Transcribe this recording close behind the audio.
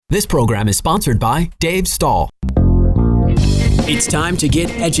This program is sponsored by Dave Stahl. It's time to get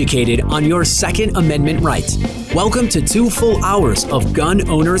educated on your Second Amendment rights. Welcome to 2 full hours of Gun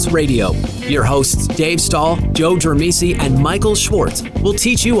Owners Radio. Your hosts, Dave Stahl, Joe Dramisi, and Michael Schwartz, will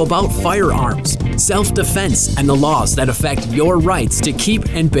teach you about firearms, self-defense, and the laws that affect your rights to keep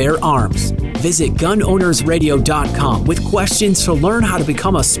and bear arms. Visit gunownersradio.com with questions to learn how to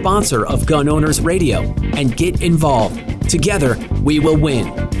become a sponsor of Gun Owners Radio and get involved. Together, we will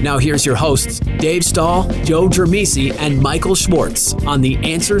win. Now here's your hosts, Dave Stahl, Joe Dramisi, and Michael Schwartz on The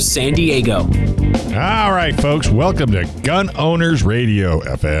Answer San Diego. All right, folks, welcome to Gun Owners Radio,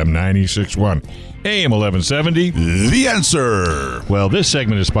 FM 96.1, AM 1170. The Answer. Well, this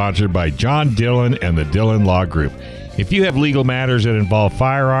segment is sponsored by John Dillon and the Dillon Law Group. If you have legal matters that involve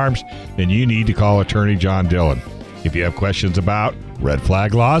firearms, then you need to call attorney John Dillon. If you have questions about red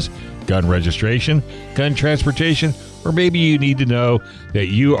flag laws, gun registration, gun transportation, or maybe you need to know that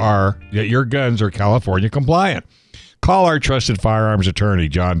your guns are California compliant, call our trusted firearms attorney,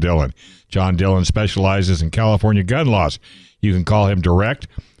 John Dillon. John Dillon specializes in California gun laws. You can call him direct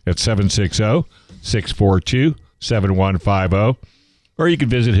at 760-642-7150, or you can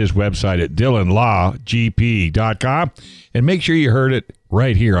visit his website at dillonlawgp.com, and make sure you heard it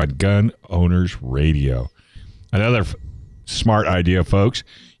right here on Gun Owners Radio. Another smart idea, folks.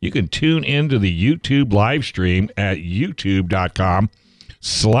 You can tune into the YouTube live stream at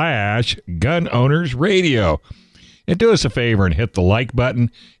youtube.com/gunownersradio. And do us a favor and hit the like button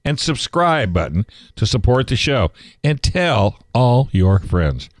and subscribe button to support the show. And tell all your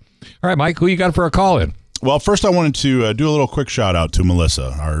friends. All right, Mike, who you got for a call-in? Well, first I wanted to do a little quick shout-out to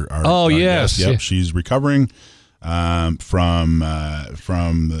Melissa. Our yes. Guest. Yep, she's recovering from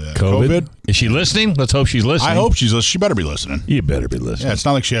COVID. Is she listening? Let's hope she's listening. I hope she's listening. She better be listening. You better be listening. Yeah, it's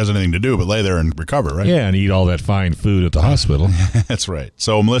not like she has anything to do but lay there and recover, right? Yeah, and eat all that fine food at the hospital. That's right.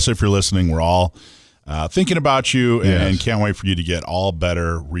 So, Melissa, if you're listening, we're all thinking about you and can't wait for you to get all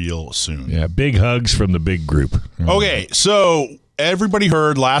better real soon. Yeah, big hugs from the big group. Okay, so everybody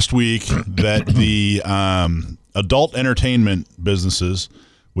heard last week that the adult entertainment businesses,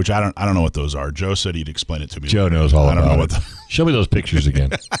 which I don't know what those are. Joe said he'd explain it to me. Joe knows all about it. Show me those pictures again.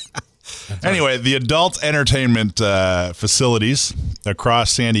 Anyway, the adult entertainment facilities across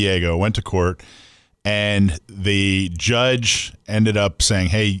San Diego went to court, and the judge ended up saying,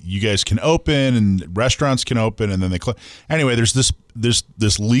 "Hey, you guys can open, and restaurants can open," and then they close. Anyway, there's this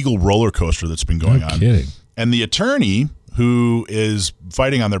legal roller coaster that's been going on. Kidding. And the attorney who is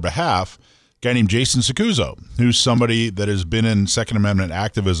fighting on their behalf, a guy named Jason Sacuzzo, who's somebody that has been in Second Amendment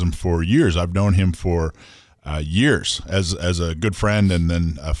activism for years. I've known him for years as a good friend and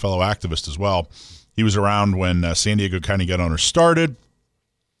then a fellow activist as well. He was around when San Diego County Gun Owners started,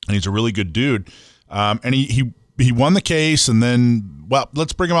 and he's a really good dude. And he won the case, and then, well,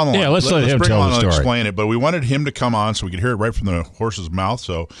 let's bring him on the line. Yeah, let's let him tell the story. Explain it, but we wanted him to come on so we could hear it right from the horse's mouth.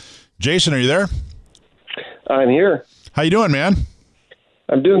 So, Jason, are you there? I'm here. How you doing, man?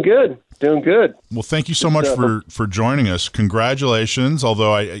 I'm doing good. Doing good. Well, thank you so much for joining us. Congratulations.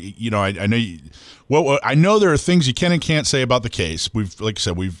 Although I know I know there are things you can and can't say about the case. Like I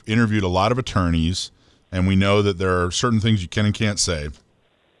said, we've interviewed a lot of attorneys, and we know that there are certain things you can and can't say.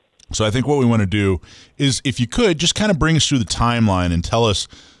 So I think what we want to do is, if you could, just kind of bring us through the timeline and tell us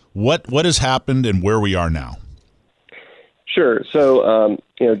what has happened and where we are now. Sure. So,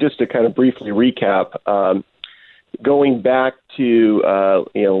 just to kind of briefly recap, going back to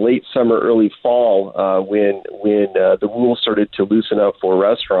late summer, early fall, when the rules started to loosen up for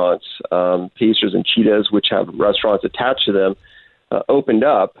restaurants, Pacers and Cheetahs, which have restaurants attached to them, opened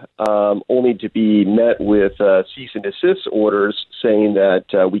up, only to be met with cease and desist orders saying that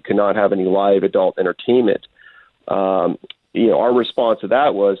we could not have any live adult entertainment. Our response to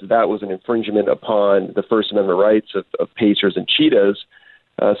that was an infringement upon the First Amendment rights of Pacers and Cheetahs.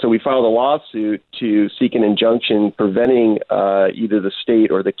 So we filed a lawsuit to seek an injunction preventing either the state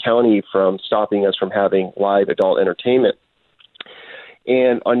or the county from stopping us from having live adult entertainment.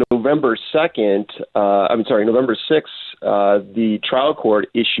 And on November 6th, the trial court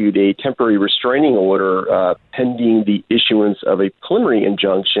issued a temporary restraining order pending the issuance of a preliminary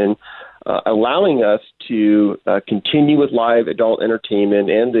injunction allowing us to continue with live adult entertainment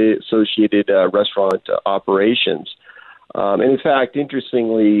and the associated restaurant operations. And in fact,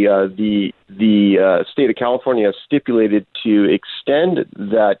 interestingly, the state of California has stipulated to extend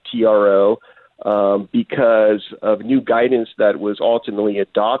that TRO because of new guidance that was ultimately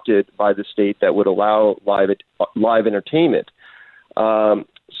adopted by the state that would allow live entertainment.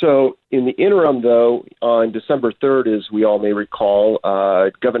 So in the interim, though, on December 3rd, as we all may recall,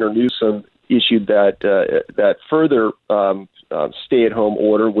 Governor Newsom issued that further stay-at-home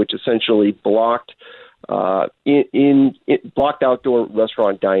order, which essentially blocked blocked outdoor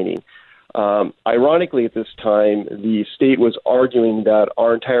restaurant dining. Ironically, at this time, the state was arguing that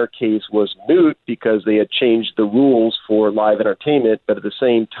our entire case was moot because they had changed the rules for live entertainment, but at the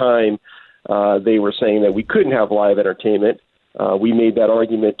same time, they were saying that we couldn't have live entertainment. We made that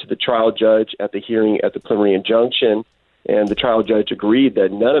argument to the trial judge at the hearing at the preliminary injunction, and the trial judge agreed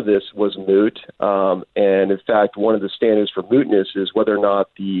that none of this was moot. And in fact, one of the standards for mootness is whether or not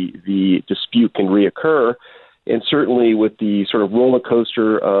the dispute can reoccur. And certainly with the sort of roller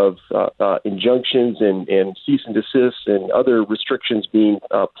coaster of injunctions and cease and desist and other restrictions being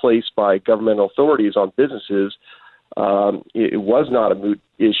placed by governmental authorities on businesses, it was not a moot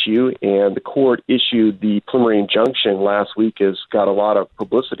issue, and the court issued the preliminary injunction last week, has got a lot of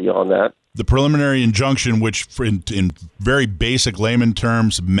publicity on that. The preliminary injunction, which in very basic layman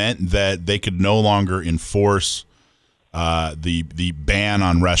terms meant that they could no longer enforce the ban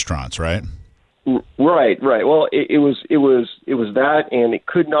on restaurants, right? Right. Well, it was that, and it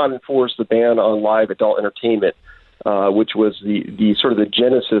could not enforce the ban on live adult entertainment, which was the sort of the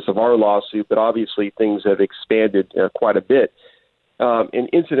genesis of our lawsuit. But obviously, things have expanded quite a bit. And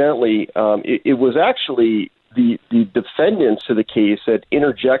incidentally, it was actually the defendants to the case that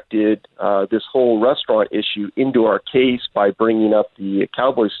interjected this whole restaurant issue into our case by bringing up the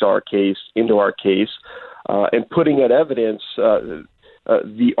Cowboy Star case into our case and putting at evidence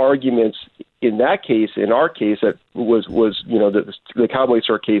the arguments in that case, in our case, that was the Cowboy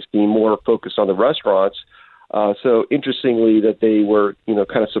Star case being more focused on the restaurants. So interestingly, that they were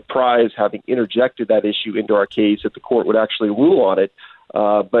kind of surprised having interjected that issue into our case, that the court would actually rule on it.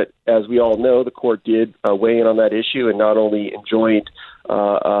 But as we all know, the court did weigh in on that issue and not only enjoined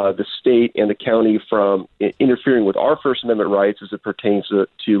the state and the county from interfering with our First Amendment rights as it pertains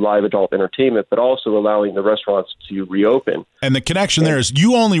to live adult entertainment, but also allowing the restaurants to reopen. And the connection there is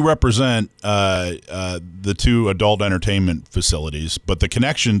you only represent the two adult entertainment facilities, but the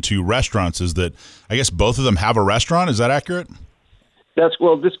connection to restaurants is that I guess both of them have a restaurant. Is that accurate? Just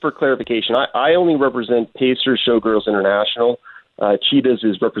for clarification, I only represent Pacers Showgirls International. Cheetahs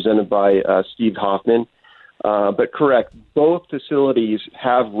is represented by Steve Hoffman. But correct, both facilities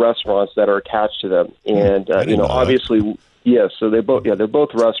have restaurants that are attached to them, and obviously, yes. So they're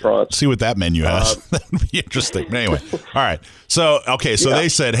both restaurants. See what that menu has. That'd be interesting. But anyway, all right. So they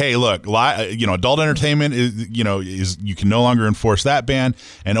said, hey, look, adult entertainment is you can no longer enforce that ban,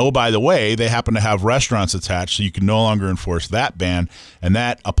 and oh, by the way, they happen to have restaurants attached, so you can no longer enforce that ban, and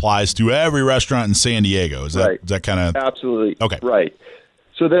that applies to every restaurant in San Diego. Is that right? Is that kind of absolutely okay? Right.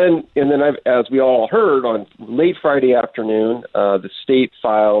 So then, as we all heard, on late Friday afternoon, the state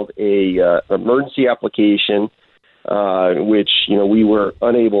filed a emergency application, which we were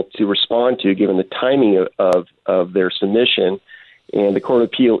unable to respond to given the timing of their submission. And the Court of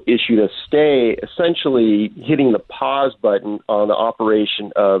Appeal issued a stay, essentially hitting the pause button on the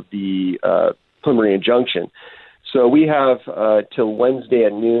operation of the preliminary injunction. So we have till Wednesday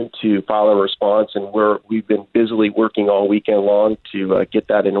at noon to file a response, and we've been busily working all weekend long to get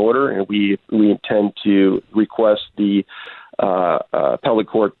that in order, and we intend to request the appellate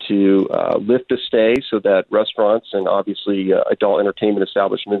court to lift the stay so that restaurants and obviously adult entertainment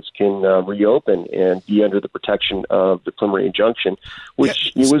establishments can reopen and be under the protection of the preliminary injunction,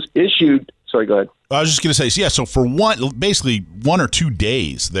 which was issued. Sorry, go ahead. I was just going to say, so for 1 or 2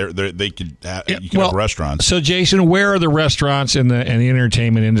 days, they could have restaurants. So, Jason, where are the restaurants in the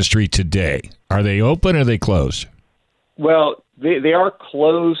entertainment industry today? Are they open or are they closed? Well, they are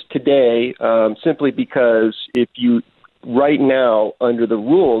closed today simply because right now, under the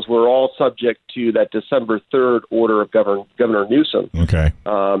rules, we're all subject to that December 3rd order of Governor Newsom. Okay.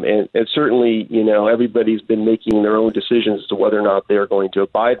 And certainly, everybody's been making their own decisions as to whether or not they're going to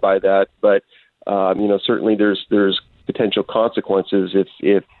abide by that. But, certainly there's potential consequences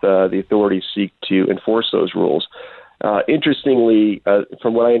if the authorities seek to enforce those rules. Interestingly,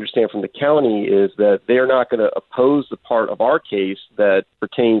 from what I understand from the county, is that they're not going to oppose the part of our case that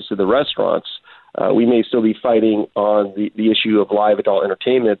pertains to the restaurants. We may still be fighting on the issue of live adult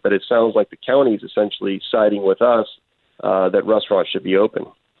entertainment, but it sounds like the county is essentially siding with us that restaurants should be open.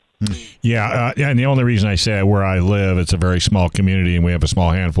 Yeah, and the only reason I say where I live, it's a very small community, and we have a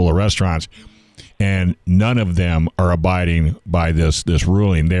small handful of restaurants, and none of them are abiding by this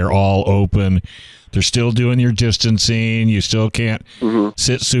ruling. They're all open. They're still doing your distancing. You still can't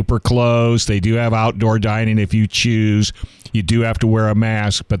sit super close. They do have outdoor dining if you choose. You do have to wear a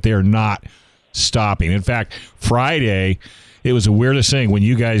mask, but they're not stopping. In fact, Friday, it was the weirdest thing. When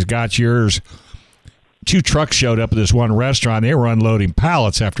you guys got yours, two trucks showed up at this one restaurant. They were unloading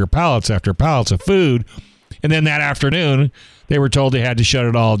pallets after pallets after pallets of food. And then that afternoon, they were told they had to shut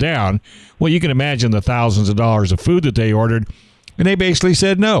it all down. Well, you can imagine the thousands of dollars of food that they ordered. And they basically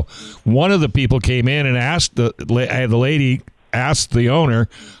said no. One of the people came in and asked the lady, asked the owner,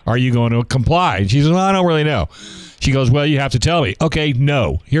 are you going to comply? And she said, well, I don't really know. She goes, well, you have to tell me. Okay,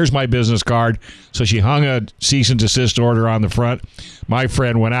 no. Here's my business card. So she hung a cease and desist order on the front. My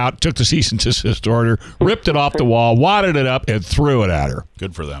friend went out, took the cease and desist order, ripped it off the wall, wadded it up, and threw it at her.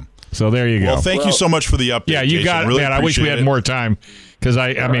 Good for them. So there you go. Well, thank you so much for the update. Yeah, you Jason. got it, really man. I wish we had more time because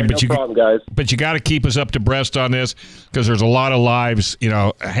I mean, no problem, guys. But you got to keep us up to breast on this because there's a lot of lives,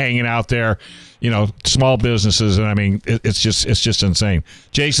 hanging out there, small businesses, and I mean, it's just insane.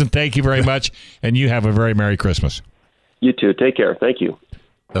 Jason, thank you very much, and you have a very Merry Christmas. You too. Take care. Thank you.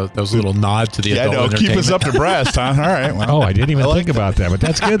 Those little nod to the adult entertainment. Keep us up to breast, huh? All right. Well, I didn't even think about that, but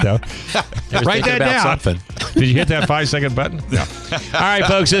that's good, though. Write that down. Something. Did you hit that 5-second button? No. All right,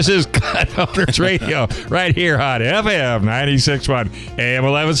 folks, this is Gun Owners Radio right here on FM 96.1, AM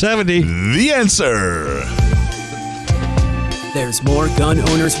 1170. The Answer. There's more Gun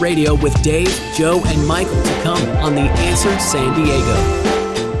Owners Radio with Dave, Joe, and Michael to come on The Answer San Diego.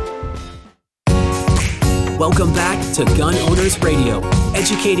 Welcome back to Gun Owners Radio,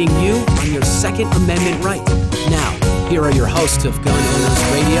 educating you on your Second Amendment right. Now, here are your hosts of Gun Owners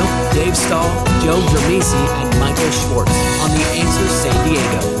Radio, Dave Stahl, Joe Germisi, and Michael Schwartz on The Answer San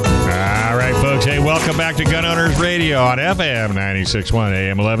Diego. All right, folks. Hey, welcome back to Gun Owners Radio on FM 96.1,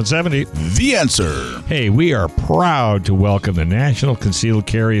 AM 1170. The Answer. Hey, we are proud to welcome the National Concealed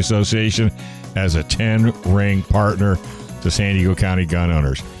Carry Association as a 10-ring partner to San Diego County gun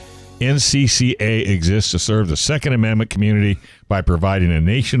owners. NCCA exists to serve the Second Amendment community by providing a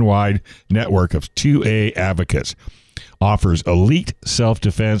nationwide network of 2A advocates, offers elite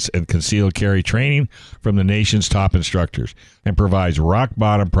self-defense and concealed carry training from the nation's top instructors, and provides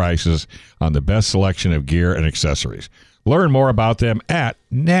rock-bottom prices on the best selection of gear and accessories. Learn more about them at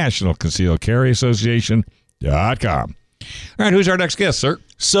nationalconcealedcarryassociation.com. All right, who's our next guest, sir?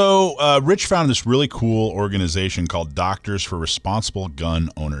 So, Rich found this really cool organization called Doctors for Responsible Gun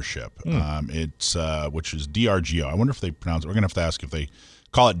Ownership. It's which is DRGO. I wonder if they pronounce it. We're going to have to ask if they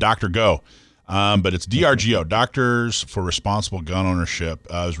call it Dr. Go. But it's DRGO, Doctors for Responsible Gun Ownership.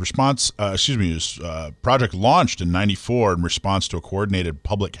 It was project launched in '94 in response to a coordinated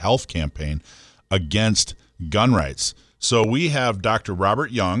public health campaign against gun rights. So we have Dr.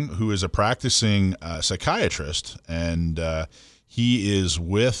 Robert Young, who is a practicing psychiatrist, and he is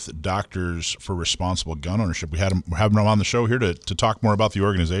with Doctors for Responsible Gun Ownership. We're having him on the show here to talk more about the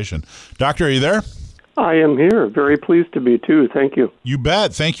organization. Doctor, are you there? I am here. Very pleased to be, too. Thank you. You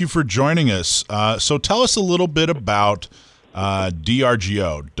bet. Thank you for joining us. So tell us a little bit about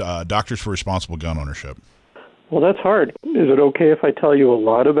DRGO, Doctors for Responsible Gun Ownership. Well, that's hard. Is it okay if I tell you a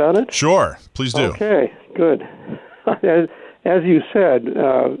lot about it? Sure. Please do. Okay, good. As you said,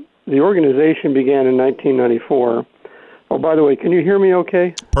 the organization began in 1994. Oh, by the way, can you hear me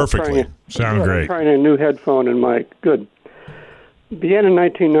okay? Perfectly. Sound great. I'm trying a new headphone and mic. Good. Began in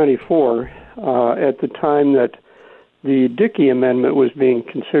 1994 at the time that the Dickey Amendment was being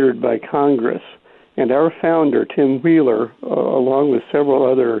considered by Congress. And our founder, Tim Wheeler, along with several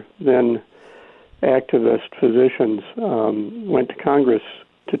other then activist physicians, went to Congress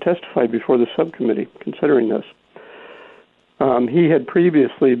to testify before the subcommittee considering this. He had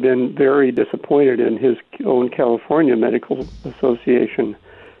previously been very disappointed in his own California Medical Association,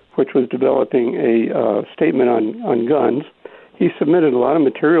 which was developing a statement on guns. He submitted a lot of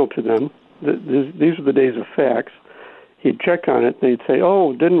material to them. These are the days of fax. He'd check on it. They'd say,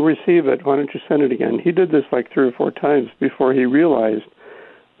 oh, didn't receive it. Why don't you send it again? He did this like 3 or 4 times before he realized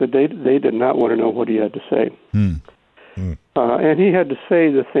that they did not want to know what he had to say. And he had to say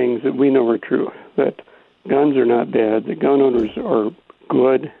the things that we know are true, that guns are not bad, that gun owners are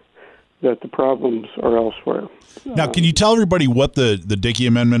good, that the problems are elsewhere. Now, can you tell everybody what the Dickey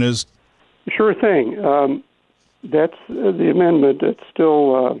Amendment is? Sure thing. That's the amendment that's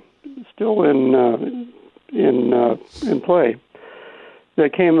still in play.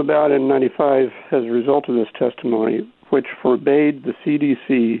 That came about in '95 as a result of this testimony, which forbade the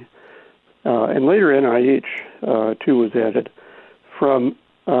CDC and later NIH too was added from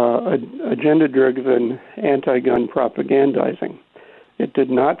agenda-driven anti-gun propagandizing. It did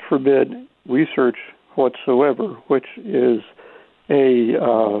not forbid research whatsoever, which is a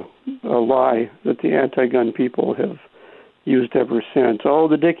lie that the anti-gun people have used ever since. Oh,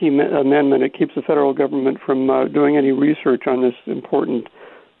 the Dickey Amendment, it keeps the federal government from doing any research on this important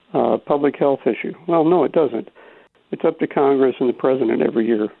public health issue. Well, no, it doesn't. It's up to Congress and the president every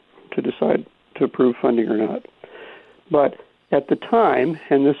year to decide to approve funding or not. But at the time,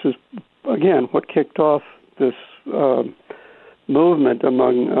 and this is, again, what kicked off this movement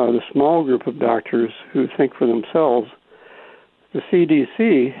among the small group of doctors who think for themselves, the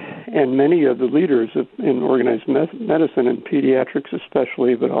CDC and many of the leaders in organized medicine and pediatrics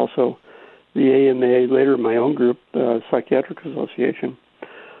especially, but also the AMA, later my own group, Psychiatric Association,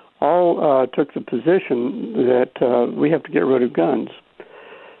 all took the position that we have to get rid of guns.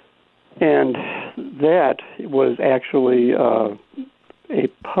 And that was actually a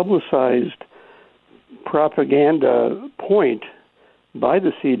publicized propaganda point by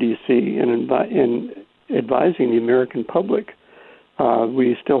the CDC in advising the American public.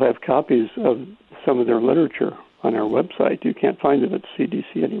 We still have copies of some of their literature on our website. You can't find it at the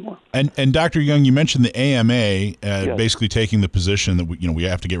CDC anymore. And Dr. Young, you mentioned the AMA Yes. basically taking the position that we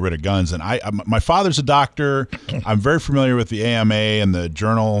have to get rid of guns. And my father's a doctor. I'm very familiar with the AMA and the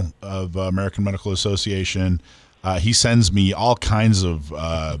Journal of American Medical Association. He sends me all kinds of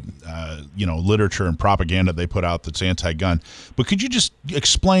literature and propaganda they put out that's anti-gun. But could you just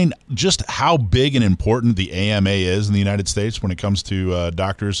explain just how big and important the AMA is in the United States when it comes to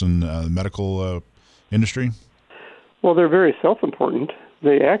doctors and the medical industry? Well, they're very self-important.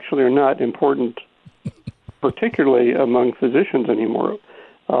 They actually are not important, particularly among physicians anymore.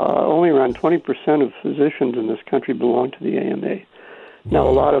 Only around 20% of physicians in this country belong to the AMA. Now, a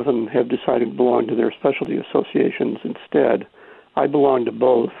lot of them have decided to belong to their specialty associations instead. I belong to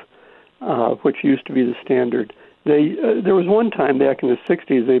both, which used to be the standard. There was one time back in the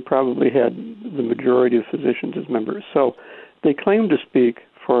 60s they probably had the majority of physicians as members. So they claim to speak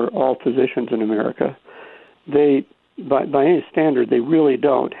for all physicians in America. They, by any standard, they really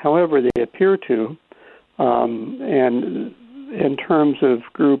don't. However, they appear to, and in terms of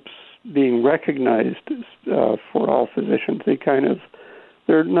groups being recognized for all physicians,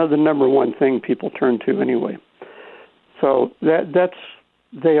 they're the number one thing people turn to anyway. So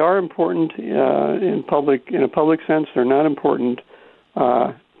they are important in a public sense. They're not important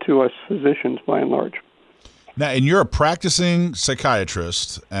to us physicians by and large. Now, and you're a practicing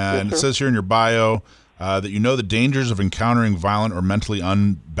psychiatrist, and Yes, it says here in your bio that you know the dangers of encountering violent or mentally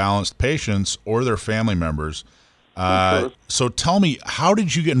unbalanced patients or their family members. So tell me, how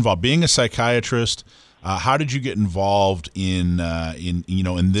did you get involved? Being a psychiatrist, how did you get involved in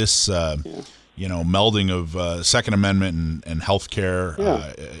this melding of Second Amendment and healthcare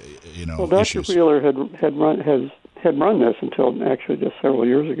Well, Dr. issues? Wheeler had run this until actually just several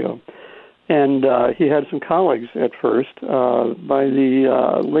years ago, and he had some colleagues at first. By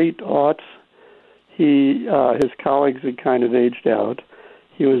the late aughts, his colleagues had kind of aged out.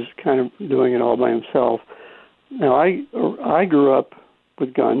 He was kind of doing it all by himself. Now, I grew up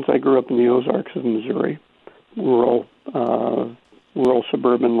with guns. I grew up in the Ozarks of Missouri, rural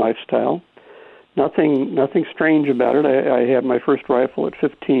suburban lifestyle. Nothing strange about it. I had my first rifle at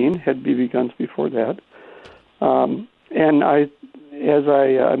 15. Had BB guns before that, and as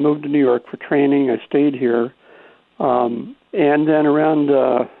I moved to New York for training, I stayed here, and then around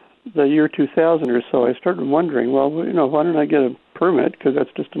the year 2000 or so, I started wondering, well, why don't I get a permit? Because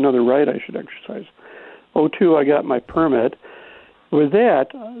that's just another right I should exercise. 2002, I got my permit. With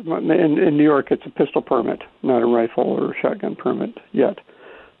that, in New York, it's a pistol permit, not a rifle or a shotgun permit yet.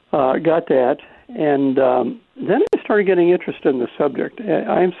 Got that, and then I started getting interested in the subject.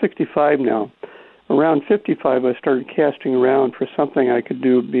 I'm 65 now. Around 55, I started casting around for something I could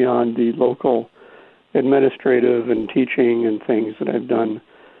do beyond the local administrative and teaching and things that I've done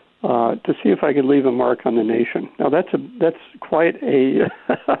to see if I could leave a mark on the nation. Now, that's quite a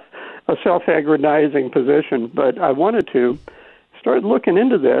self-aggrandizing position, but I wanted to. Started looking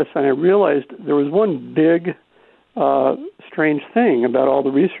into this, and I realized there was one big, strange thing about all the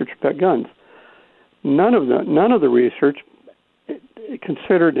research about guns. None of the research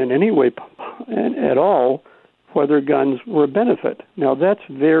considered in any way at all whether guns were a benefit. Now, that's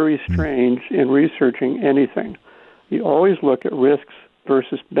very strange in researching anything. You always look at risks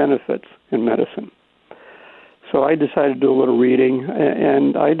versus benefits in medicine. So I decided to do a little reading,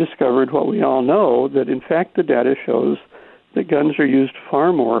 and I discovered what we all know, that in fact the data shows that guns are used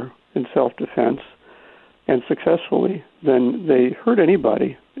far more in self-defense and successfully than they hurt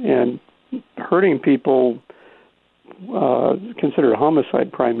anybody. And hurting people considered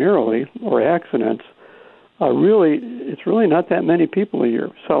homicide primarily, or accidents, it's really not that many people a year.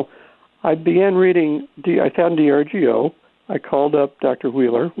 So I began reading, I found DRGO. I called up Dr.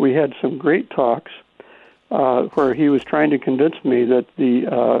 Wheeler. We had some great talks where he was trying to convince me that the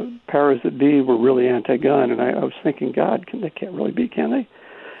powers that be were really anti-gun, and I was thinking, God, they can't really be, can they?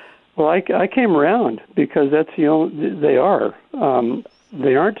 Well, I came around because that's they are.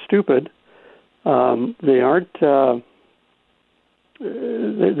 They aren't stupid. They aren't.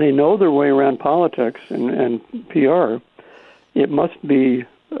 They know their way around politics and PR. It must be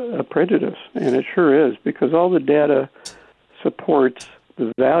a prejudice, and it sure is, because all the data supports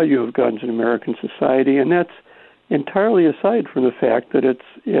the value of guns in American society, and that's entirely aside from the fact that it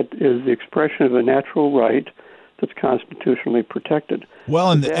is the expression of a natural right that's constitutionally protected.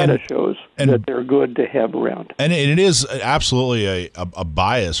 Well, and the data shows that they're good to have around. And it is absolutely a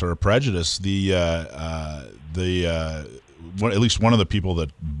bias or a prejudice. At least one of the people that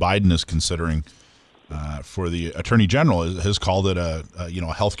Biden is considering for the Attorney General has called it a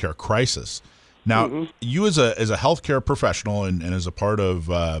healthcare crisis. Now, you as a healthcare professional and as a part of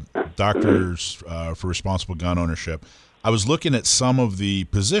Doctors for Responsible Gun Ownership, I was looking at some of the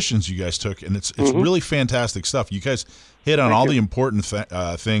positions you guys took, and it's really fantastic stuff. You guys hit on all the important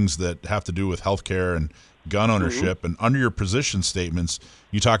things that have to do with healthcare and gun ownership. And under your position statements,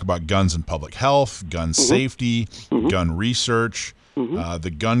 you talk about guns and public health, gun safety, gun research,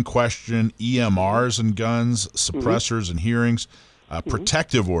 the gun question, EMRs and guns, suppressors and hearings,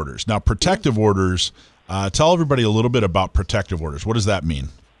 protective orders. Now, protective orders, tell everybody a little bit about protective orders. What does that mean?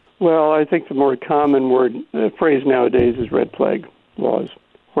 Well, I think the more common phrase nowadays is red flag laws,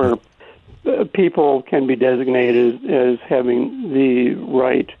 where people can be designated as having the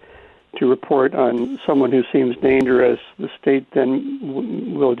right to report on someone who seems dangerous. The state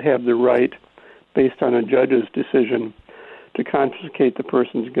then will have the right, based on a judge's decision, to confiscate the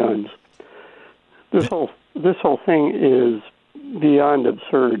person's guns. This whole thing is beyond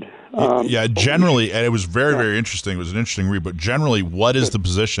absurd. Generally, and it was very, very interesting. It was an interesting read, but generally, what is the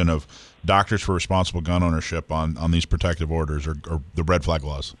position of Doctors for Responsible Gun Ownership on these protective orders or the red flag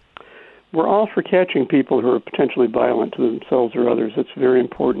laws? We're all for catching people who are potentially violent to themselves or others. It's very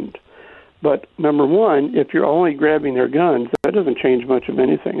important. But number one, if you're only grabbing their guns, that doesn't change much of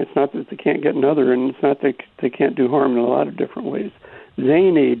anything. It's not that they can't get another, and it's not that they can't do harm in a lot of different ways.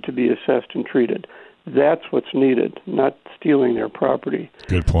 They need to be assessed and treated. That's what's needed, not stealing their property.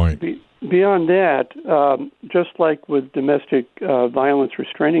 Good point. Beyond that, just like with domestic violence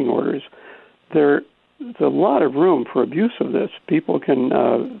restraining orders, there's a lot of room for abuse of this. People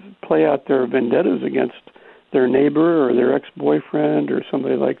can play out their vendettas against their neighbor or their ex-boyfriend or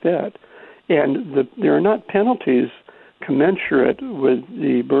somebody like that. And there are not penalties commensurate with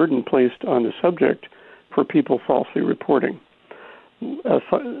the burden placed on the subject for people falsely reporting.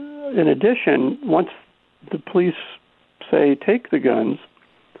 In addition, once the police say take the guns,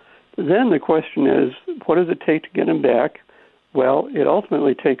 then the question is, what does it take to get them back? Well, it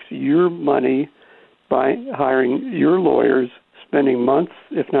ultimately takes your money by hiring your lawyers, spending months,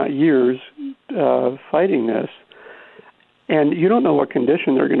 if not years, fighting this. And you don't know what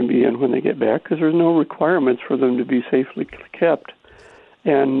condition they're going to be in when they get back, because there's no requirements for them to be safely kept.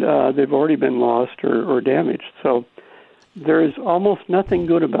 And they've already been lost or damaged. So there is almost nothing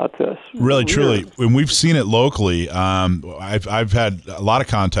good about this. Really, truly. When we've seen it locally, I've had a lot of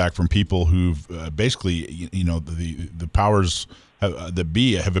contact from people who've basically, the powers that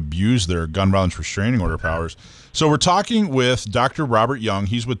be have abused their gun violence restraining order powers. So we're talking with Dr. Robert Young.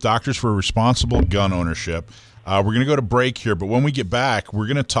 He's with Doctors for Responsible Gun Ownership. We're going to go to break here, but when we get back, we're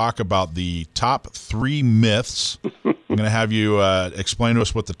going to talk about the top 3 myths. I'm going to have you explain to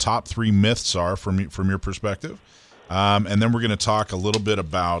us what the top 3 myths are from your perspective. And then we're going to talk a little bit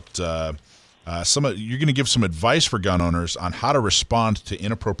about you're going to give some advice for gun owners on how to respond to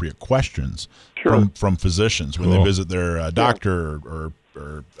inappropriate questions from physicians when they visit their doctor or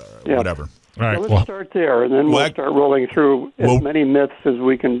whatever. All right. Let's start there, and then we'll start rolling through as many myths as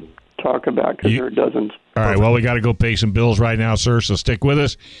we can talk about, because there are dozens. All right, well, we got to go pay some bills right now, sir, so stick with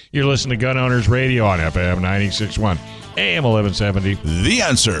us. You're listening to Gun Owners Radio on FM 96.1, AM 1170. The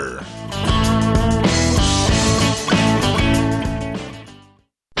Answer.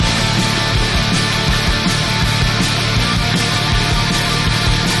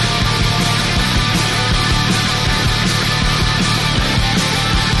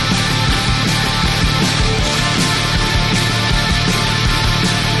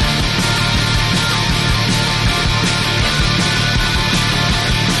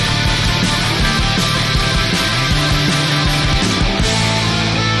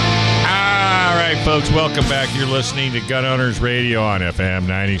 Folks, welcome back. You're listening to Gun Owners Radio on FM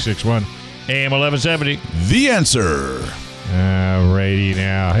 96.1, AM 1170. The Answer. Righty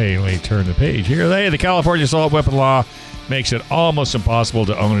now. Hey, let me turn the page here. The California assault weapon law makes it almost impossible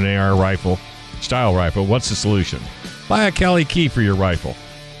to own an AR style rifle. What's the solution? Buy a Cali Key for your rifle.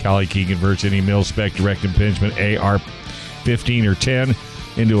 Cali Key converts any mil-spec direct impingement AR-15 or 10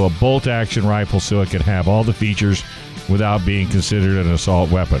 into a bolt-action rifle so it can have all the features without being considered an assault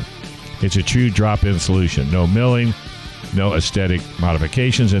weapon. It's a true drop-in solution. No milling, no aesthetic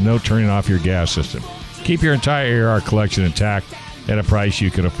modifications, and no turning off your gas system. Keep your entire AR collection intact at a price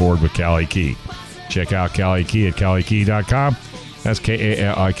you can afford with Cali Key. Check out Cali Key at CaliKey.com. That's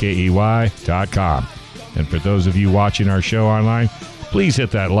KALIKEY.com. And for those of you watching our show online, please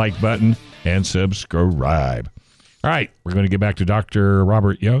hit that like button and subscribe. All right, we're going to get back to Dr.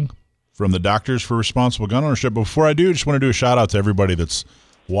 Robert Young from the Doctors for Responsible Gun Ownership. But before I do, I just want to do a shout out to everybody that's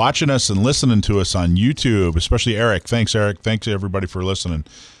watching us and listening to us on YouTube, especially Eric. Thanks, Eric. Thanks to everybody for listening.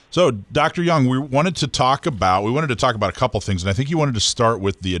 So, Dr. Young, we wanted to talk about a couple things, and I think you wanted to start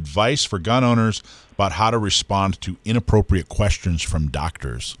with the advice for gun owners about how to respond to inappropriate questions from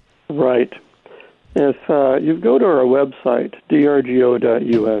doctors. Right. If you go to our website,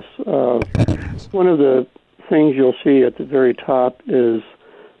 drgo.us, one of the things you'll see at the very top is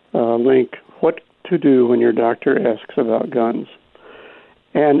a link, what to do when your doctor asks about guns.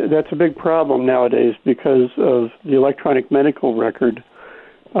 And that's a big problem nowadays because of the electronic medical record.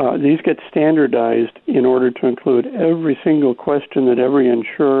 These get standardized in order to include every single question that every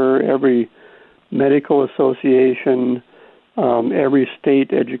insurer, every medical association, every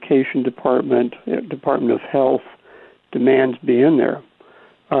state education department, Department of Health demands be in there.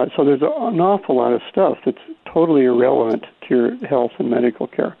 So there's an awful lot of stuff that's totally irrelevant to your health and medical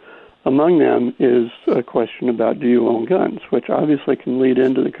care. Among them is a question about, do you own guns, which obviously can lead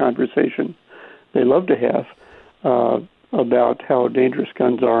into the conversation they love to have about how dangerous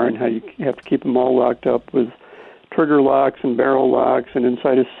guns are and how you have to keep them all locked up with trigger locks and barrel locks and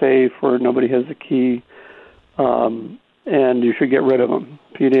inside a safe where nobody has a key, and you should get rid of them.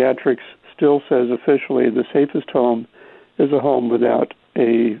 Pediatrics still says officially the safest home is a home without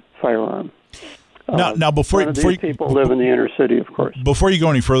a firearm. Now, before these people live in the inner city, of course. Before you go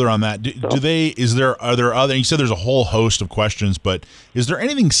any further on that, are there other? You said there's a whole host of questions, but is there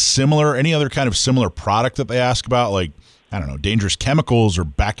anything similar, any other kind of similar product that they ask about, like, I don't know, dangerous chemicals or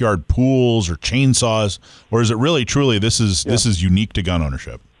backyard pools or chainsaws, or is it really truly this is unique to gun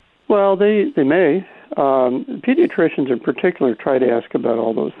ownership? Well, they may. Pediatricians in particular try to ask about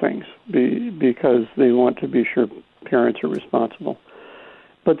all those things because they want to be sure parents are responsible.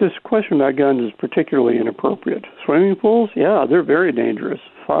 But this question about guns is particularly inappropriate. Swimming pools, yeah, they're very dangerous.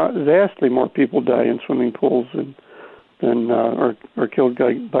 Vastly more people die in swimming pools than are killed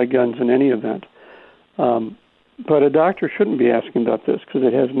by guns in any event. But a doctor shouldn't be asking about this because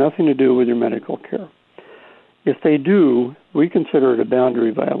it has nothing to do with your medical care. If they do, we consider it a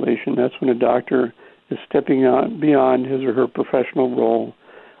boundary violation. That's when a doctor is stepping beyond his or her professional role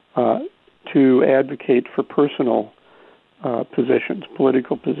to advocate for personal positions,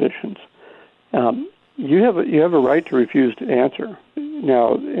 political positions. You have a right to refuse to answer.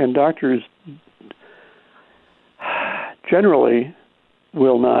 Now, and doctors generally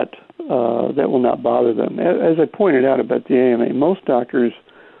will not. That will not bother them. As I pointed out about the AMA, most doctors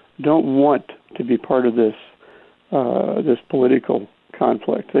don't want to be part of this political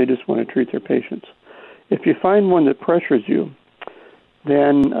conflict. They just want to treat their patients. If you find one that pressures you,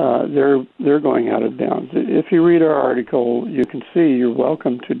 then they're going out of bounds. If you read our article, you can see you're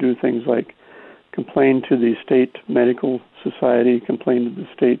welcome to do things like complain to the state medical society, complain to the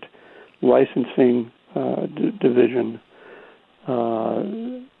state licensing division,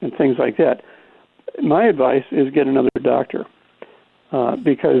 and things like that. My advice is get another doctor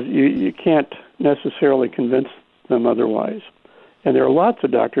because you can't necessarily convince them otherwise. And there are lots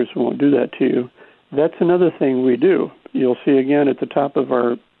of doctors who won't do that to you. That's another thing we do. You'll see again at the top of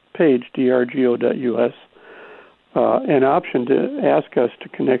our page, drgo.us, an option to ask us to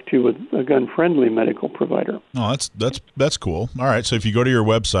connect you with a gun-friendly medical provider. Oh, that's cool. All right, so if you go to your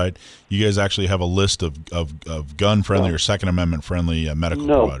website, you guys actually have a list of gun-friendly or Second Amendment-friendly medical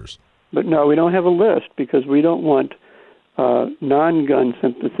providers. But no, we don't have a list because we don't want non-gun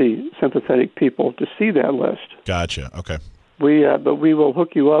sympathetic people to see that list. Gotcha. Okay. But we will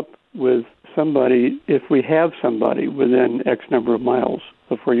hook you up with somebody if we have somebody within X number of miles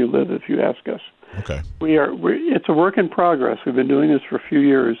of where you live if you ask us. Okay. It's a work in progress. We've been doing this for a few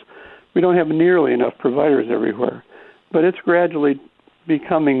years. We don't have nearly enough providers everywhere, but it's gradually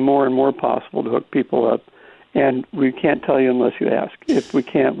becoming more and more possible to hook people up. And we can't tell you unless you ask. If we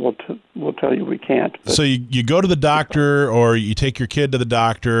can't, we'll tell you we can't. But so you go to the doctor, or you take your kid to the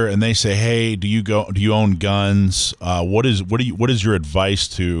doctor, and they say, "Hey, do you own guns?" What is your advice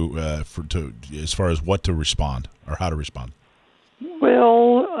to as far as what to respond or how to respond?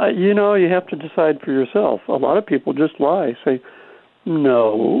 Well, you have to decide for yourself. A lot of people just lie, say,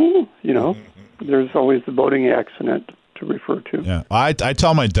 "No." There's always the boating accident to refer to. Yeah, I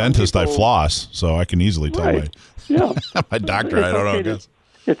tell my dentist I floss, so I can easily tell my doctor I don't know.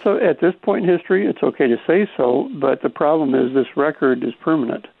 at this point in history, it's okay to say so, but the problem is this record is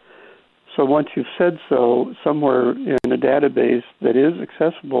permanent. So once you've said so somewhere in a database that is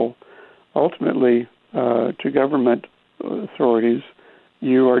accessible ultimately to government authorities,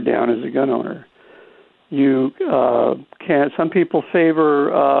 you are down as a gun owner. You can't. Some people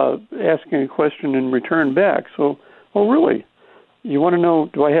favor asking a question and return back. So, oh, really? You want to know,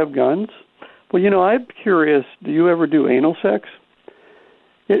 do I have guns? Well, I'm curious, do you ever do anal sex?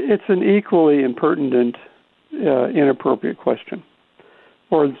 It's an equally impertinent, inappropriate question,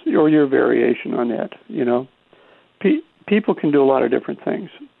 or your variation on that. People can do a lot of different things,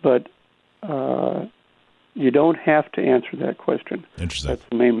 but you don't have to answer that question. Interesting. That's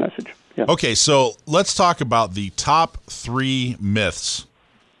the main message. Yeah. Okay, so let's talk about the top 3 myths.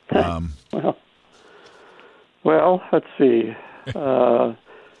 Well, let's see.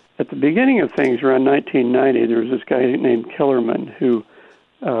 At the beginning of things, around 1990, there was this guy named Kellerman who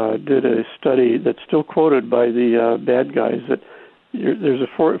did a study that's still quoted by the bad guys that there's a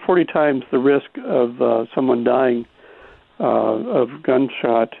 40 times the risk of someone dying of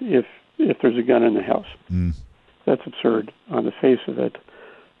gunshot if there's a gun in the house. That's absurd on the face of it.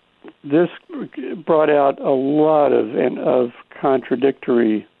 This brought out a lot of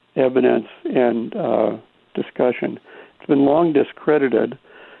contradictory evidence and discussion. It's been long discredited.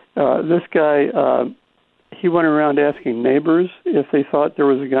 This guy, he went around asking neighbors if they thought there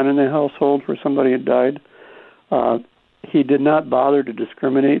was a gun in the household where somebody had died. He did not bother to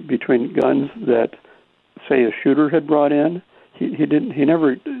discriminate between guns that, say, a shooter had brought in. He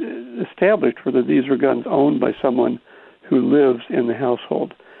never established whether these were guns owned by someone who lives in the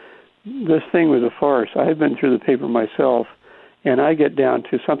household. This thing was a farce. I've been through the paper myself, and I get down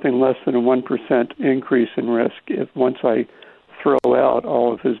to something less than a 1% increase in risk once I throw out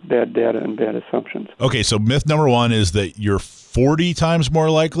all of his bad data and bad assumptions. Okay, so myth number 1 is that you're 40 times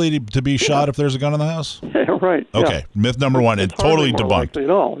more likely to be shot if there's a gun in the house? Yeah, right. Okay, yeah. myth number 1, it's totally debunked. Likely at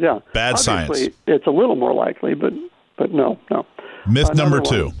all, yeah. Bad Obviously, science. It's a little more likely, but no. Myth number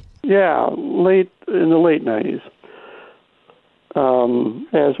 2. Yeah, in the late 90s.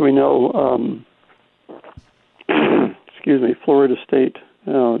 As we know, excuse me, Florida State,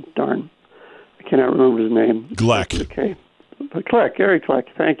 oh, darn, I cannot remember his name. Gleck. Okay. Gleck, Gary Gleck,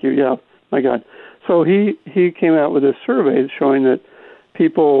 thank you, yeah, my God. So he came out with a survey showing that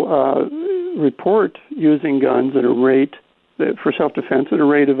people report using guns at a rate, for self-defense, at a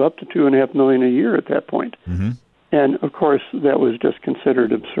rate of up to $2.5 million a year at that point. Mm-hmm. And, of course, that was just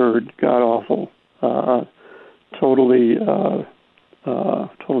considered absurd, god-awful, totally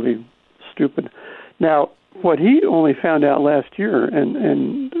stupid. Now, what he only found out last year,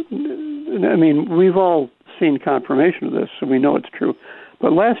 and I mean, we've all seen confirmation of this, so we know it's true,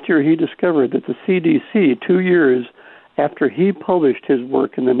 but last year he discovered that the CDC, 2 years after he published his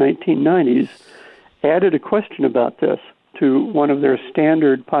work in the 1990s, added a question about this to one of their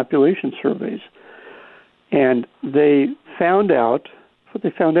standard population surveys. And they found out, what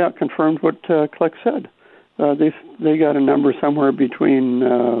they found out confirmed what Kleck said. They got a number somewhere between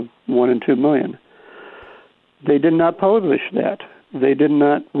 1 and 2 million. They did not publish that. They did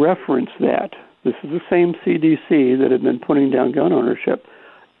not reference that. This is the same CDC that had been putting down gun ownership.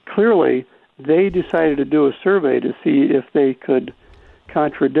 Clearly, they decided to do a survey to see if they could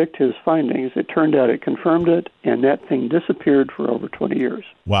contradict his findings. It turned out it confirmed it, and that thing disappeared for over 20 years.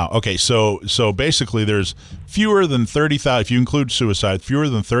 Wow. Okay, so basically there's fewer than 30,000, if you include suicide, fewer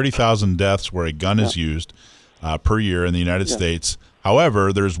than 30,000 deaths where a gun is used per year in the United States.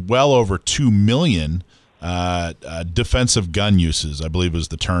 However, there's well over 2 million defensive gun uses, I believe was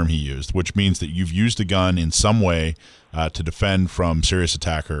the term he used, which means that you've used a gun in some way to defend from serious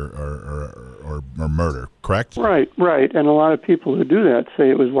attack or murder, correct? Right. And a lot of people who do that say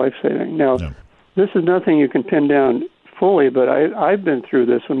it was life-saving. Now, This is nothing you can pin down fully, but I've been through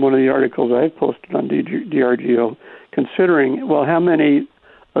this in one of the articles I've posted on DRGO, considering, well, how many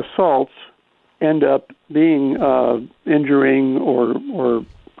assaults end up being injuring or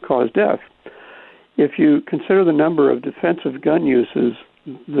cause death. If you consider the number of defensive gun uses,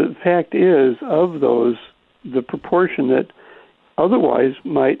 the fact is, of those, the proportion that otherwise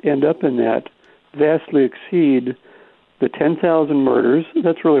might end up in that vastly exceed the 10,000 murders.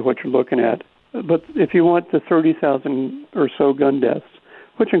 That's really what you're looking at. But if you want the 30,000 or so gun deaths,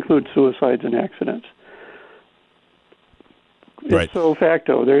 which include suicides and accidents, it's so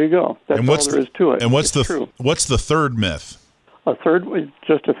facto. There you go. That's all there is to it. And what's the third myth?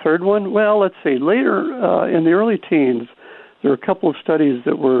 Just a third one? Well, let's see. Later, in the early teens, there were a couple of studies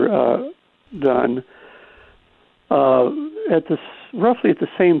that were done. Roughly at the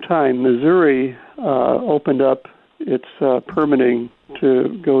same time, Missouri opened up its permitting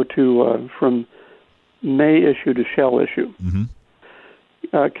to go to from may issue to shall issue. Mm-hmm.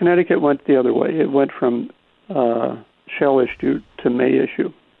 Connecticut went the other way. It went from shall issue to may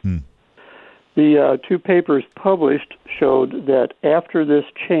issue. The two papers published showed that after this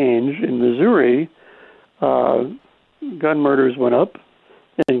change in Missouri, gun murders went up,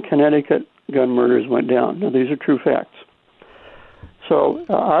 and in Connecticut, gun murders went down. Now, these are true facts. So,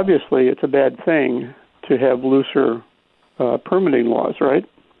 obviously, it's a bad thing to have looser permitting laws, right?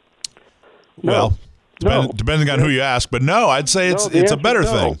 No. Well, depending on who you ask, but no, I'd say it's a better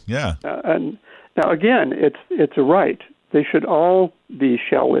thing. Yeah. And now, again, it's a right. They should all be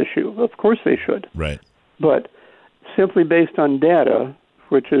shall issue. Of course they should. Right. But simply based on data,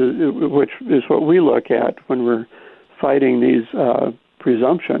 which is what we look at when we're fighting these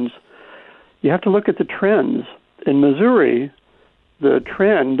presumptions, you have to look at the trends. In Missouri, the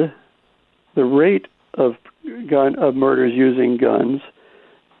trend, the rate of murders using guns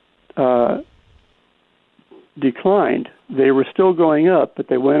declined. They were still going up, but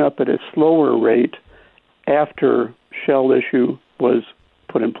they went up at a slower rate after shall issue was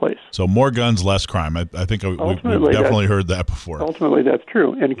put in place. So more guns, less crime. I think we've definitely heard that before. Ultimately, that's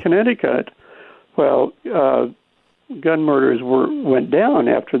true. In Connecticut, gun murders went down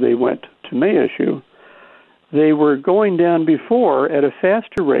after they went to may issue. They were going down before at a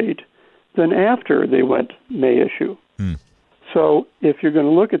faster rate than after they went may issue. So if you're going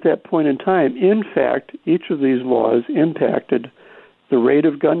to look at that point in time, in fact, each of these laws impacted the rate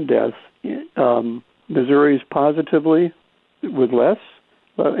of gun deaths. Missouri's positively with a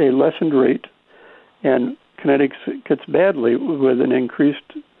lessened rate, and Connecticut's badly with an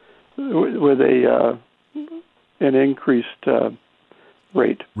increased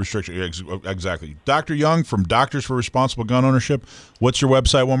rate. Restriction, exactly. Dr. Young from Doctors for Responsible Gun Ownership. What's your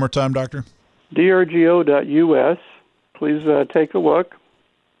website one more time, Doctor? drgo.us. Please take a look.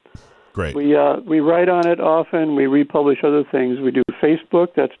 Great. We write on it often. We republish other things. We do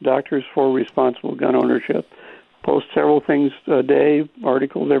Facebook. That's Doctors for Responsible Gun Ownership. Post several things a day,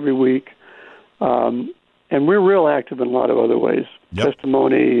 articles every week. And we're real active in a lot of other ways. Yep.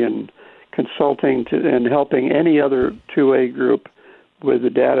 Testimony and consulting and helping any other 2A group with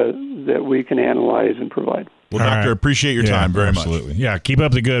the data that we can analyze and provide. Well, Doctor, appreciate your time very much. Absolutely. Yeah, keep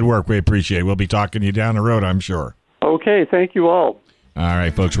up the good work. We appreciate it. We'll be talking to you down the road, I'm sure. Okay, thank you all. All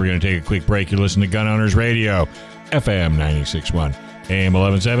right, folks, we're going to take a quick break. You're listening to Gun Owners Radio, FM 96.1, AM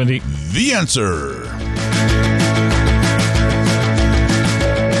 1170. The Answer.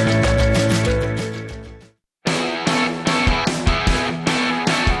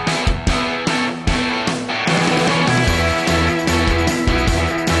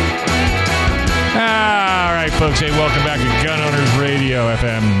 All right, folks, hey, welcome back to Gun Owners Radio,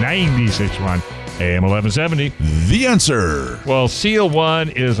 FM 96.1. AM 1170. The Answer. Well, Seal One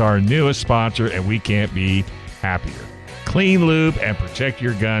is our newest sponsor, and we can't be happier. Clean lube and protect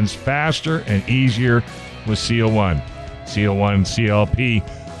your guns faster and easier with Seal One. Seal One CLP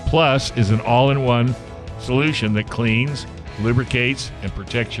Plus is an all-in-one solution that cleans, lubricates, and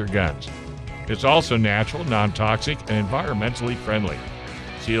protects your guns. It's also natural, non-toxic, and environmentally friendly.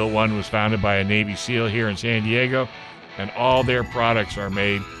 Seal One was founded by a Navy SEAL here in San Diego, and all their products are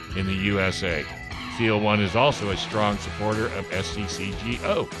made in the USA. Seal One is also a strong supporter of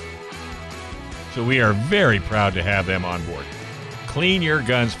SCCGO. So we are very proud to have them on board. Clean your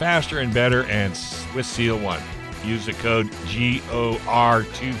guns faster and better and with Seal One. Use the code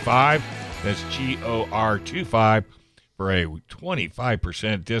GOR25, that's GOR25, for a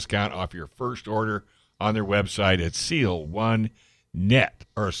 25% discount off your first order on their website at SEAL1.net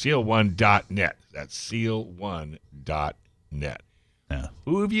or SEAL1.net. That's SEAL1.net. Yeah.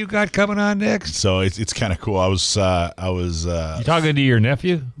 Who have you got coming on next? So it's kind of cool. I was you talking to your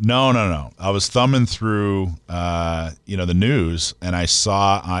nephew? No. I was thumbing through the news, and I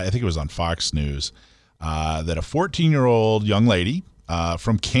saw I think it was on Fox News that a 14-year-old young lady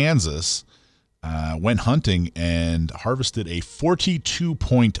from Kansas went hunting and harvested a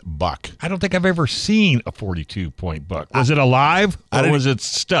 42-point buck. I don't think I've ever seen a 42-point buck. Was it alive or was it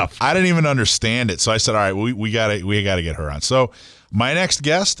stuffed? I didn't even understand it, so I said, "All right, we got to get her on." So my next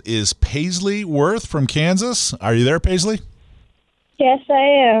guest is Paisley Worth from Kansas. Are you there, Paisley? Yes, I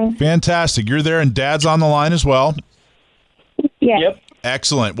am. Fantastic. You're there, and Dad's on the line as well. Yes. Yep.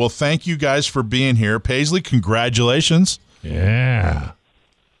 Excellent. Well, thank you guys for being here. Paisley, congratulations. Yeah.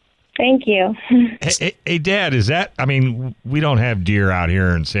 Thank you. Hey, Dad, we don't have deer out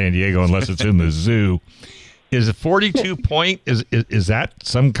here in San Diego unless it's in the zoo. Is a 42 point, is that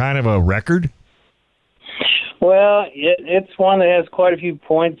some kind of a record? Well, it's one that has quite a few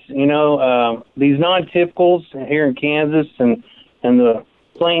points. These non-typicals here in Kansas and and the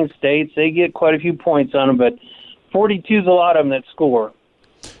Plain States, they get quite a few points on them, but 42 is a lot of them that score.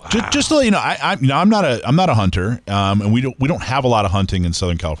 Wow. Just to let you know, I'm not a hunter, and we don't have a lot of hunting in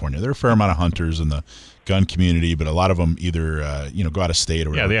Southern California. There are a fair amount of hunters in the gun community, but a lot of them either go out of state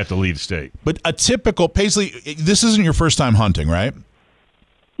or whatever. Yeah, they have to leave state. But a typical Paisley, this isn't your first time hunting, right?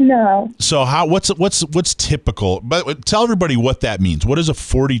 No. So what's typical? But tell everybody what that means. What does a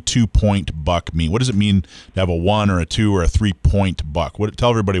 42-point buck mean? What does it mean to have a 1 or a 2 or a 3-point buck? Tell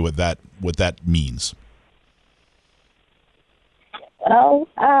everybody what that means. Well,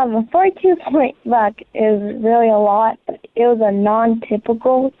 a 42-point buck is really a lot. But it was a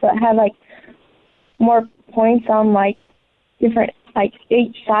non-typical, so it had like more points on like different, like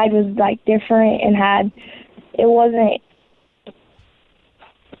each side was like different and it wasn't.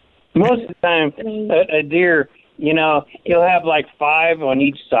 Most of the time, a deer, he'll have like 5 on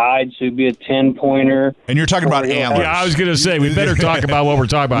each side, so it'd be a 10-pointer. And you're talking about antlers. Yeah, I was going to say, we better talk about what we're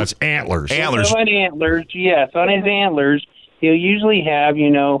talking about. It's antlers. Antlers. So on antlers, yes. On his antlers, he'll usually have,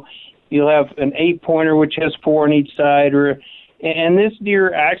 you'll have an 8-pointer, which has 4 on each side. And this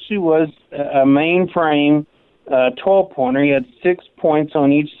deer actually was a mainframe 12-pointer. He had 6 points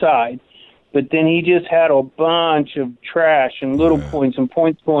on each side. But then he just had a bunch of trash and little points and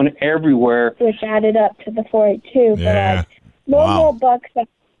points going everywhere. Which added up to the 42. Yeah. But normal bucks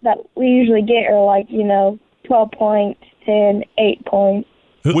that we usually get are like, 12 points, 10, 8 points.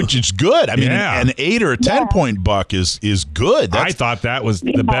 Which is good. I mean, an 8 or a 10-point buck is good. I thought that was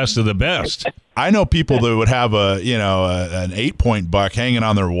the best of the best. I know people that would have an 8-point buck hanging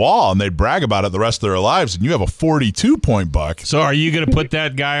on their wall, and they'd brag about it the rest of their lives. And you have a 42-point buck. So, are you going to put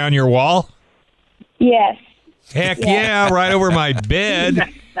that guy on your wall? Yes. Heck yeah, right over my bed.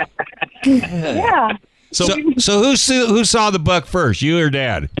 Yeah. So who saw the buck first, you or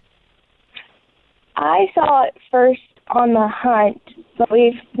Dad? I saw it first on the hunt, but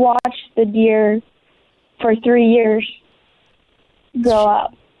we've watched the deer for 3 years grow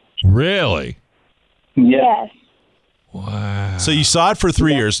up. Really? Yes. Wow. So you saw it for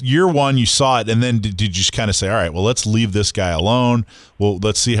 3 years. Year 1, you saw it, and then did you just kind of say, all right, well, let's leave this guy alone. Well,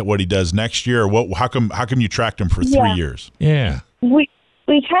 let's see what he does next year. Or how come you tracked him for 3 years? Yeah. We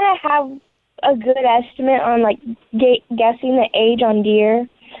kind of have a good estimate on, like, guessing the age on deer.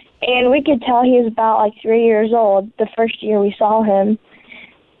 And we could tell he was about, like, 3 years old the first year we saw him.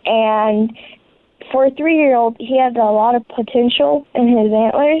 And for a 3-year-old, he had a lot of potential in his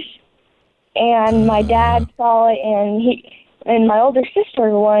antlers. And my dad saw it, and my older sister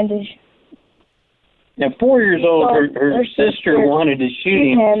wanted to. At 4 years old, her sister wanted to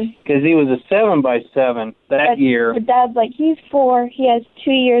shoot him because he was a 7x7 that year. But Dad's like, he's 4. He has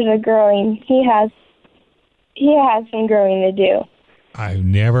 2 years of growing. He has some growing to do. I've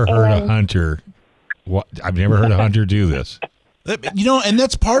never heard a hunter. I've never heard a hunter do this. And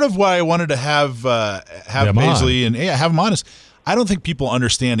that's part of why I wanted to have Paisley and have him on. I don't think people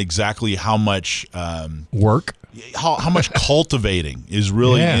understand exactly how much work, how much cultivating is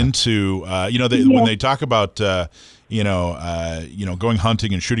really into. When they talk about going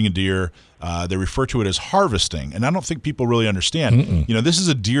hunting and shooting a deer, they refer to it as harvesting, and I don't think people really understand. This is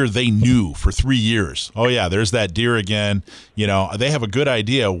a deer they knew for 3 years. Oh yeah, there's that deer again. They have a good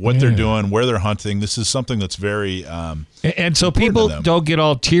idea what they're doing, where they're hunting. This is something that's very and so people don't get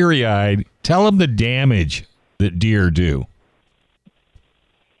all teary-eyed. Tell them the damage that deer do.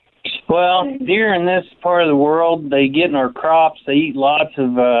 Well, deer in this part of the world, they get in our crops. They eat lots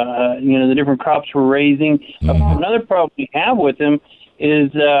of, the different crops we're raising. Another problem we have with them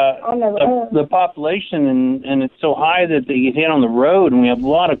is the population, and it's so high that they get hit on the road, and we have a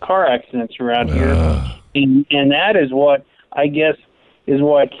lot of car accidents around here. And that is what, I guess, is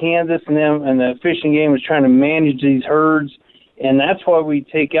why Kansas and the fishing game is trying to manage these herds, and that's why we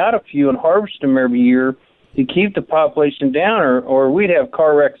take out a few and harvest them every year, to keep the population down, or we'd have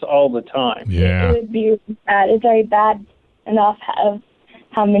car wrecks all the time. Yeah. It would be bad. It's very bad enough of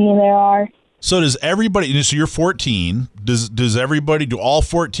how many there are. So does everybody, so you're 14, does everybody, do all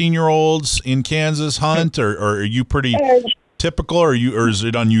 14-year-olds in Kansas hunt, or are you pretty typical, or is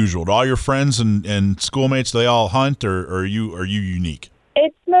it unusual? Do all your friends and schoolmates, do they all hunt, or are you unique?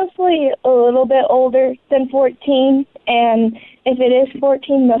 It's mostly a little bit older than 14, and if it is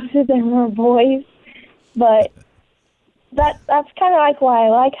 14, most of them are boys. But that's kind of like why I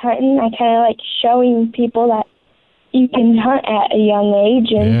like hunting. I kind of like showing people that you can hunt at a young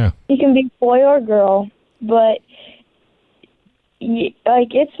age, and you can be boy or girl. But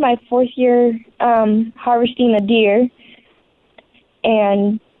it's my 4th year harvesting a deer,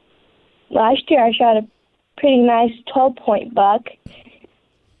 and last year I shot a pretty nice 12-point buck.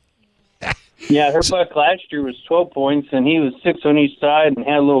 Yeah, her buck last year was 12 points, and he was 6 on each side and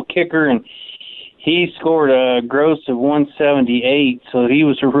had a little kicker, and he scored a gross of 178, so he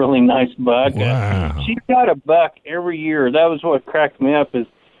was a really nice buck. Wow. She shot a buck every year. That was what cracked me up, is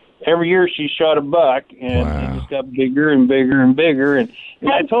every year she shot a buck, and it just got bigger and bigger and bigger. And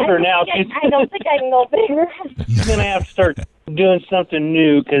I told her now I don't think I can go bigger. she's going to have to start doing something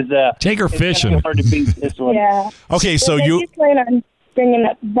new, because take her fishing. It's hard to beat this one. Yeah. Okay, so I do plan on bringing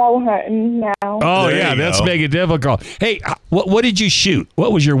up bow hunting now. Oh, There yeah, you let's go. make it difficult. Hey, what did you shoot?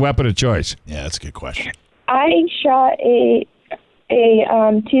 What was your weapon of choice? Yeah, that's a good question. I shot a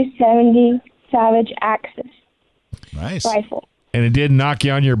 270 Savage Axis Nice. rifle. And it didn't knock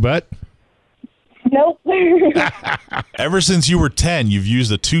you on your butt? Nope. Ever since you were 10, you've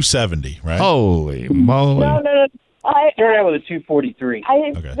used a 270, right? Holy moly. No. I Started out with a 243.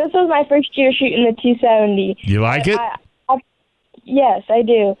 Okay. This was my first year shooting the 270. You like it? Yes, I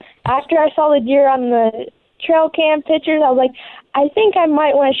do. After I saw the deer on the trail cam pictures, I was like, I think I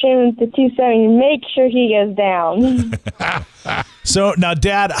might want to shoot him with the 270 and make sure he goes down. So now,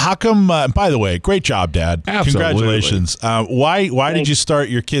 Dad, how come? By the way, great job, Dad. Absolutely. Congratulations. Why did you start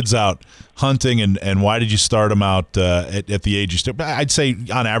your kids out hunting, and why did you start them out at the age you started? I'd say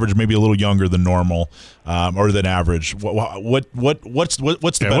on average, maybe a little younger than normal, or than average. What's the What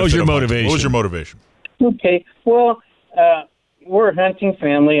was benefit your of hunting? motivation? What was your motivation? Okay, well, we're a hunting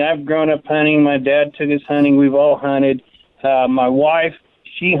family. I've grown up hunting. My dad took us hunting. We've all hunted. My wife,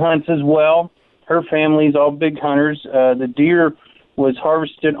 she hunts as well. Her family's all big hunters. The deer was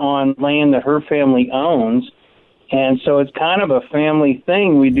harvested on land that her family owns, and so it's kind of a family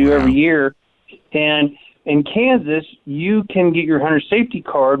thing we do every year. And in Kansas, you can get your hunter safety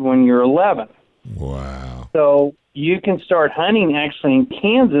card when you're 11. Wow. So you can start hunting actually in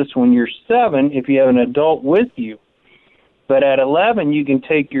Kansas when you're 7 if you have an adult with you. But at 11, you can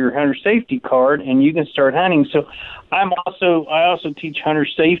take your hunter safety card and you can start hunting. So I also teach hunter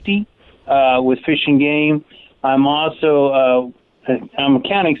safety with Fish and Game. I'm also I'm a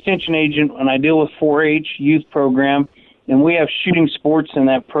county extension agent, and I deal with 4-H youth program, and we have shooting sports in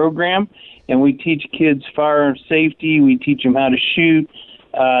that program, and we teach kids firearm safety. We teach them how to shoot.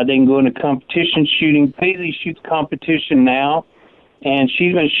 They can go into competition shooting. Paisley shoots competition now, and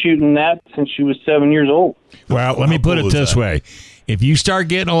she's been shooting that since she was 7 years old. Well, let me put it this way. If you start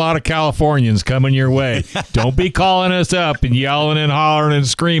getting a lot of Californians coming your way, don't be calling us up and yelling and hollering and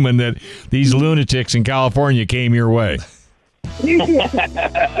screaming that these lunatics in California came your way. All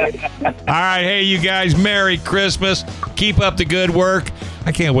right, hey, you guys, Merry Christmas. Keep up the good work.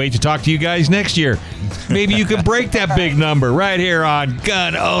 I can't wait to talk to you guys next year. Maybe you can break that big number right here on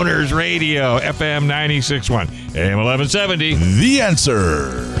Gun Owners Radio, FM 96.1, AM 1170. The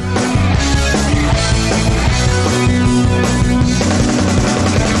Answer.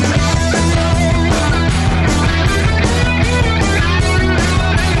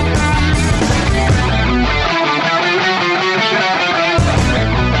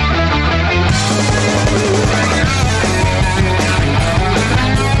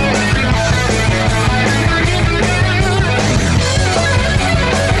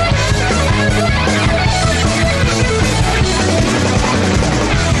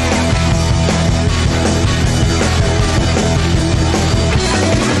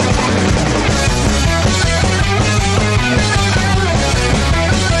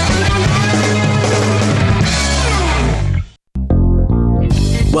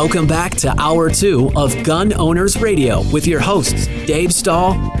 Welcome back to Hour 2 of Gun Owners Radio with your hosts, Dave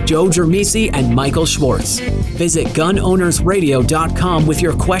Stahl, Joe Germisi, and Michael Schwartz. Visit gunownersradio.com with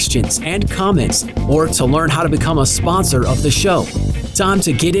your questions and comments, or to learn how to become a sponsor of the show. Time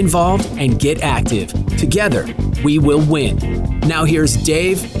to get involved and get active. Together, we will win. Now here's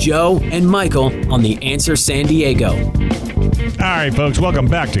Dave, Joe, and Michael on The Answer San Diego. All right, folks, welcome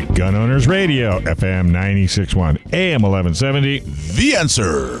back to Gun Owners Radio, FM 96.1, AM 1170. The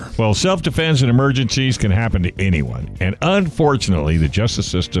Answer. Well, self-defense and emergencies can happen to anyone, and unfortunately, the justice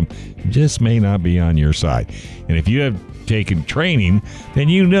system just may not be on your side. And if you have taken training, then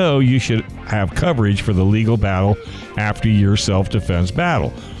you know you should have coverage for the legal battle after your self-defense battle.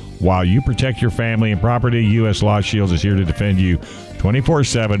 While you protect your family and property, U.S. Law Shields is here to defend you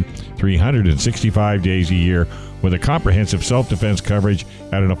 24/7, 365 days a year with a comprehensive self-defense coverage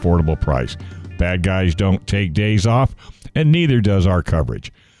at an affordable price. Bad guys don't take days off, and neither does our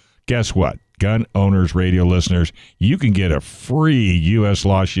coverage. Guess what? Gun Owners Radio listeners, you can get a free U.S.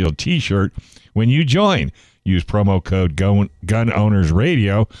 Law Shield t-shirt when you join. Use promo code Gun Owners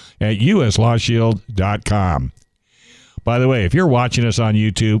Radio at uslawshield.com. By the way, if you're watching us on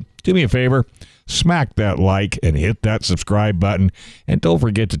YouTube, do me a favor, smack that like and hit that subscribe button. And don't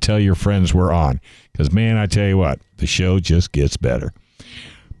forget to tell your friends we're on. Because, man, I tell you what, the show just gets better.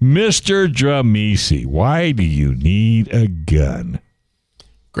 Mr. Dramisi, why do you need a gun?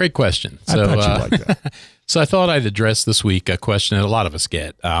 Great question. I thought you'd like that. So I thought I'd address this week a question that a lot of us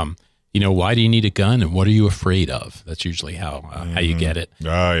get. Why do you need a gun and what are you afraid of? That's usually how you get it.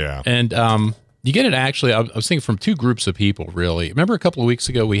 Oh, yeah. And you get it actually, I was thinking from two groups of people, really. Remember a couple of weeks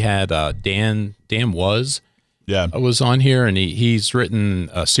ago we had Dan was on here, and he's written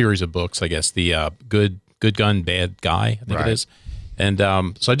a series of books, I guess, the Good Gun, Bad Guy, I think it is. And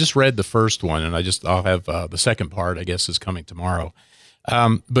so I just read the first one, and I'll have the second part, I guess, is coming tomorrow.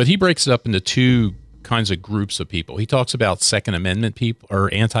 But he breaks it up into two kinds of groups of people. He talks about Second Amendment people,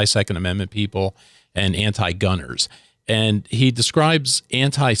 or anti-Second Amendment people, and anti-gunners. And he describes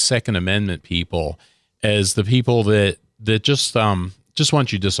anti-Second Amendment people as the people that just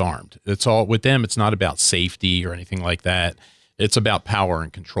want you disarmed. It's all with them. It's not about safety or anything like that. It's about power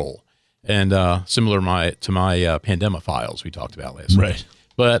and control. And similar to my Pandemophiles we talked about last week.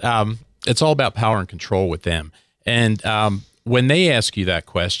 But it's all about power and control with them. And when they ask you that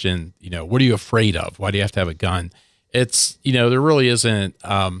question, what are you afraid of? Why do you have to have a gun? It's, there really isn't,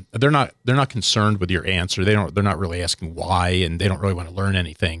 they're not concerned with your answer. They're not really asking why, and they don't really want to learn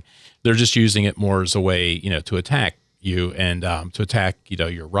anything. They're just using it more as a way, to attack you and to attack,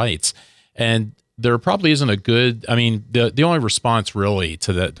 your rights. And there probably isn't a good, the only response really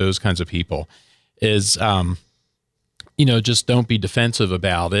to those kinds of people is, just don't be defensive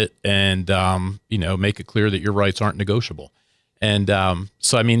about it and, make it clear that your rights aren't negotiable. And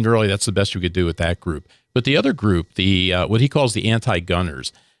so, really, that's the best you could do with that group. But the other group, the what he calls the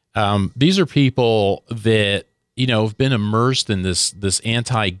anti-gunners, these are people that, have been immersed in this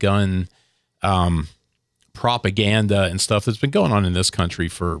anti-gun propaganda and stuff that's been going on in this country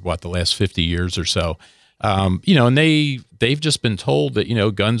for, the last 50 years or so. And they've just been told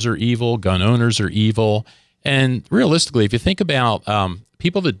that, guns are evil, gun owners are evil. And realistically, if you think about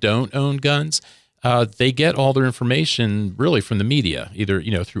people that don't own guns, they get all their information really from the media, either,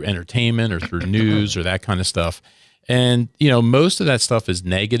 through entertainment or through news or that kind of stuff. And, most of that stuff is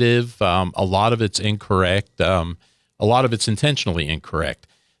negative. A lot of it's incorrect. A lot of it's intentionally incorrect.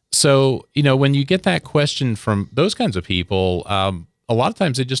 So, when you get that question from those kinds of people, a lot of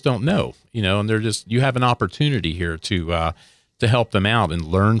times they just don't know, and you have an opportunity here to help them out and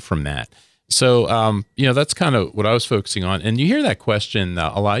learn from that. So, that's kind of what I was focusing on. And you hear that question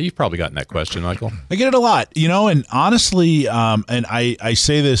a lot. You've probably gotten that question, Michael. I get it a lot, and honestly, and I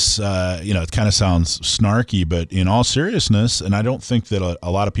say this, it kind of sounds snarky, but in all seriousness, and I don't think that a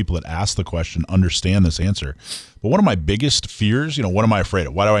lot of people that ask the question understand this answer. But one of my biggest fears, what am I afraid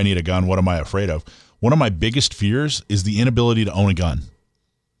of? Why do I need a gun? What am I afraid of? One of my biggest fears is the inability to own a gun.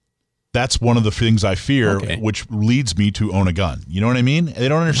 That's one of the things I fear, which leads me to own a gun. You know what I mean? They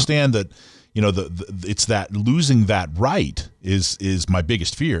don't understand that. It's that losing that right is my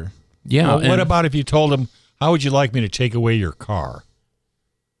biggest fear. Yeah. Well, what about if you told them, how would you like me to take away your car?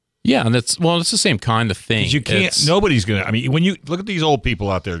 Yeah, and it's the same kind of thing. You can't. Nobody's gonna. When you look at these old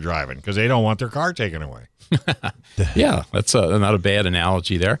people out there driving, because they don't want their car taken away. Yeah, that's not a bad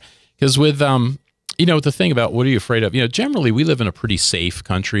analogy there. Because with the thing about what are you afraid of? Generally we live in a pretty safe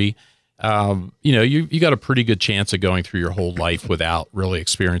country. You got a pretty good chance of going through your whole life without really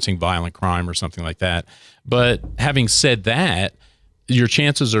experiencing violent crime or something like that. But having said that, your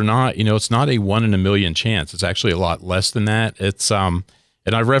chances are not, it's not a 1 in a million chance. It's actually a lot less than that. It's,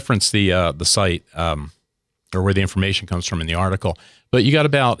 and I referenced the site, or where the information comes from in the article, but you got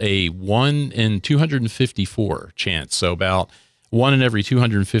about a 1 in 254 chance. So about 1 in every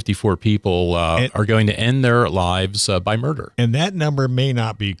 254 people are going to end their lives by murder. And that number may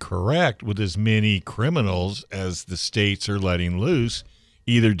not be correct with as many criminals as the states are letting loose,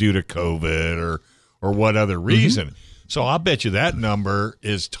 either due to COVID or what other reason. Mm-hmm. So I'll bet you that number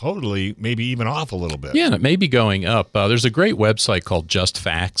is totally maybe even off a little bit. Yeah, and it may be going up. There's a great website called Just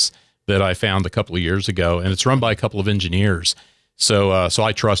Facts that I found a couple of years ago, and it's run by a couple of engineers. So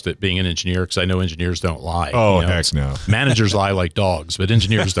I trust it, being an engineer, because I know engineers don't lie. Oh, heck no. Managers lie like dogs, but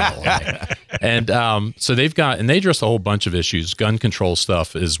engineers don't lie. And so they address a whole bunch of issues. Gun control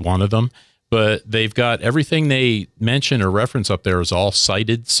stuff is one of them, but they've got everything they mention or reference up there is all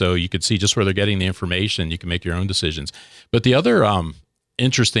cited, so you could see just where they're getting the information. You can make your own decisions. But the other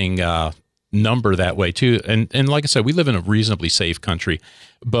interesting number that way too, and like I said, we live in a reasonably safe country,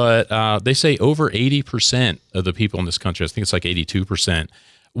 but they say over 80% of the people in this country, I think it's like 82%,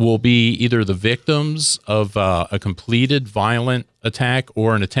 will be either the victims of a completed violent attack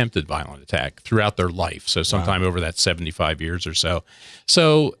or an attempted violent attack throughout their life. So sometime over that 75 years or so.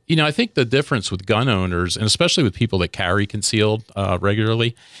 So, I think the difference with gun owners, and especially with people that carry concealed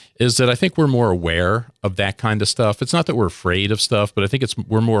regularly, is that I think we're more aware of that kind of stuff. It's not that we're afraid of stuff, but I think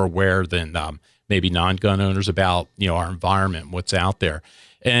we're more aware than maybe non-gun owners about, our environment, what's out there.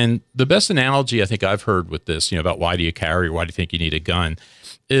 And the best analogy I think I've heard with this, about why do you carry or why do you think you need a gun,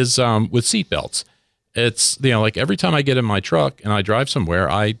 is with seatbelts. It's, like every time I get in my truck and I drive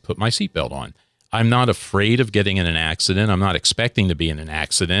somewhere, I put my seatbelt on. I'm not afraid of getting in an accident. I'm not expecting to be in an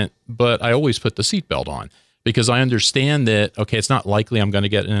accident, but I always put the seatbelt on because I understand that, okay, it's not likely I'm going to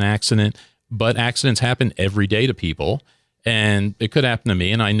get in an accident, but accidents happen every day to people. And it could happen to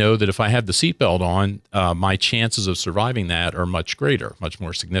me. And I know that if I have the seatbelt on, my chances of surviving that are much greater, much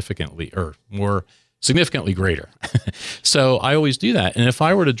more significantly greater. So I always do that. And if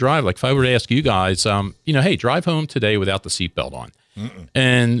I were to drive, like if I were to ask you guys, hey, drive home today without the seatbelt on.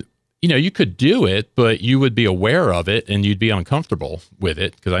 And, you could do it, but you would be aware of it and you'd be uncomfortable with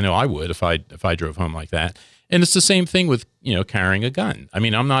it. Because I know I would if I drove home like that. And it's the same thing with, carrying a gun. I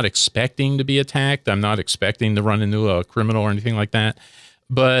mean, I'm not expecting to be attacked. I'm not expecting to run into a criminal or anything like that.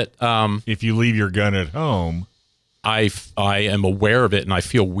 But if you leave your gun at home, I am aware of it and I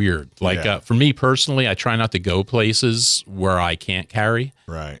feel weird. Like for me personally, I try not to go places where I can't carry.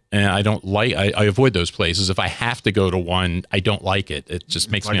 Right. And I don't like, I avoid those places. If I have to go to one, I don't like it. It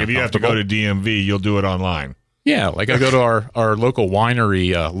just makes me uncomfortable. If you have to go to DMV, you'll do it online. Yeah, like I go to our local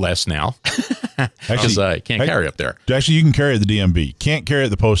winery less now because I can't carry up there. Actually, you can carry at the DMV. Can't carry at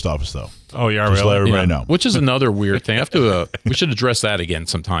the post office, though. Oh, yeah, just really? Let everybody know. Which is another weird thing. I have to. We should address that again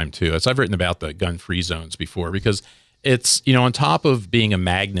sometime, too. As I've written about the gun-free zones before, because it's, on top of being a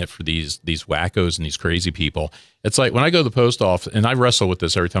magnet for these wackos and these crazy people, it's like when I go to the post office, and I wrestle with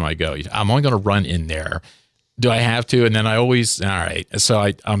this every time I go, I'm only going to run in there. Do I have to? And then I always, all right.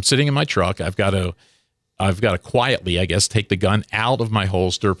 So I'm sitting in my truck. I've got to quietly, I guess, take the gun out of my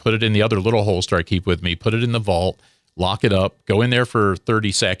holster, put it in the other little holster I keep with me, put it in the vault, lock it up, go in there for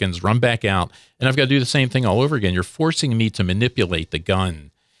 30 seconds, run back out, and I've got to do the same thing all over again. You're forcing me to manipulate the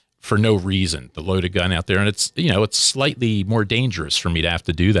gun for no reason, the loaded gun out there, and it's it's slightly more dangerous for me to have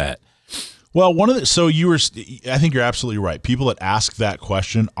to do that. Well, I think you're absolutely right. People that ask that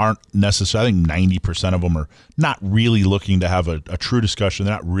question aren't necessarily, I think 90% of them are not really looking to have a true discussion.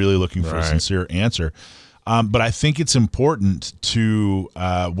 They're not really looking for a sincere answer. But I think it's important to,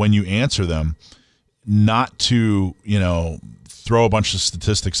 when you answer them, not to, throw a bunch of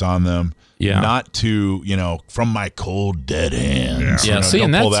statistics on them. Yeah. Not to, from my cold, dead hands. Yeah. See,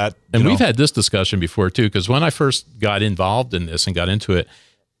 and we've had this discussion before, too, because when I first got involved in this and got into it,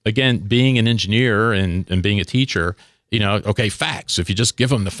 again, being an engineer and being a teacher, okay, facts. If you just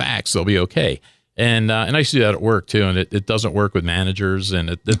give them the facts, they'll be okay. And I used to do that at work too, and it doesn't work with managers, and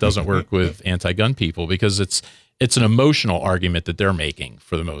it doesn't work with anti-gun people because it's an emotional argument that they're making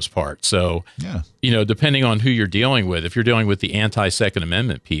for the most part. So, depending on who you're dealing with, if you're dealing with the anti-Second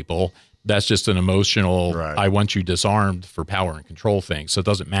Amendment people, that's just an emotional, I want you disarmed for power and control thing. So it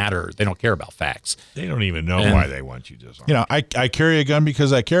doesn't matter. They don't care about facts. They don't even know why they want you disarmed. I carry a gun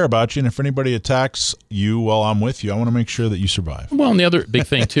because I care about you. And if anybody attacks you while I'm with you, I want to make sure that you survive. Well, and the other big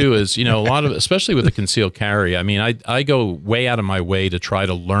thing, too, is, a lot of, especially with the concealed carry, I mean, I go way out of my way to try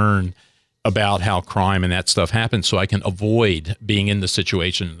to learn about how crime and that stuff happens so I can avoid being in the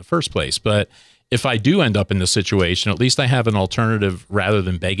situation in the first place. But if I do end up in this situation, at least I have an alternative rather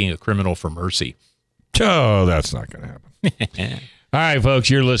than begging a criminal for mercy. Oh, that's not going to happen. All right, folks,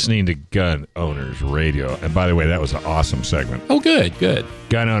 you're listening to Gun Owners Radio. And by the way, that was an awesome segment. Oh, good.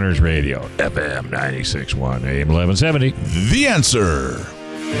 Gun Owners Radio, FM 96.1, AM 1170. The Answer.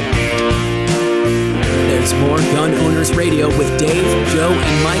 There's more Gun Owners Radio with Dave, Joe,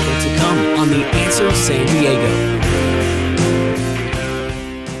 and Michael to come on The Answer San Diego.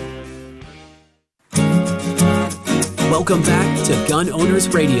 Welcome back to Gun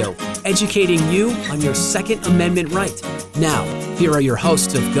Owners Radio, educating you on your Second Amendment right. Now, here are your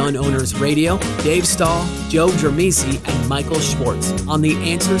hosts of Gun Owners Radio, Dave Stahl, Joe Germisi, and Michael Schwartz on The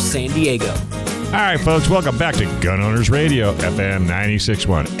Answer San Diego. All right, folks, welcome back to Gun Owners Radio, FM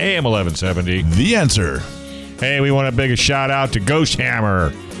 96.1, AM 1170. The Answer. Hey, we want to big a shout out to Ghost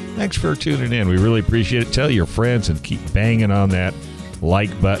Hammer. Thanks for tuning in. We really appreciate it. Tell your friends and keep banging on that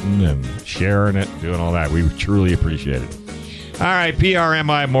like button and sharing it, doing all that. We truly appreciate it. All right,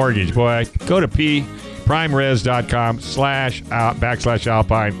 PRMI Mortgage, boy. Go to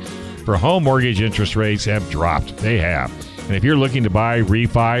primeres.com/Alpine for home mortgage interest rates have dropped. They have. And if you're looking to buy,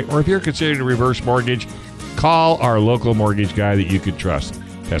 refi, or if you're considering a reverse mortgage, call our local mortgage guy that you could trust.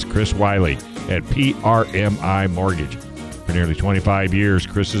 That's Chris Wiley at PRMI Mortgage. For nearly 25 years,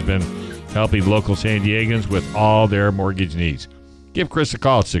 Chris has been helping local San Diegans with all their mortgage needs. Give Chris a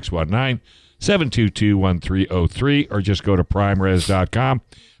call at 619-722-1303 or just go to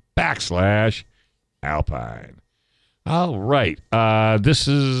primeres.com/Alpine. All right. This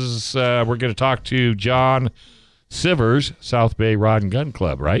is, we're going to talk to John Sivers, South Bay Rod and Gun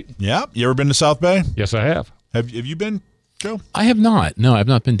Club, right? Yeah. You ever been to South Bay? Yes, I have. Have you been, Joe? I have not. No, I've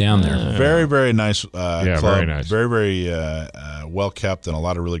not been down there. Very, very nice club. Very nice. Very, very well kept and a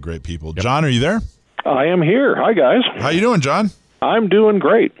lot of really great people. Yep. John, are you there? I am here. Hi, guys. How you doing, John? I'm doing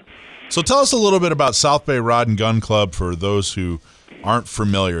great. So tell us a little bit about South Bay Rod and Gun Club for those who aren't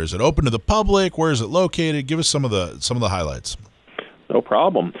familiar. Is it open to the public? Where is it located? Give us some of the highlights. No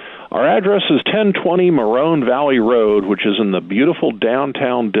problem. Our address is 1020 Marone Valley Road, which is in the beautiful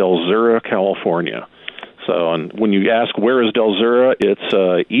downtown Del Zura, California. So, and when you ask where is Del Zura,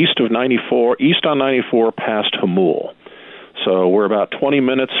 it's east on 94 past Jamul. So we're about 20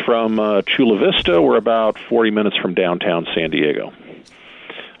 minutes from Chula Vista. We're about 40 minutes from downtown San Diego.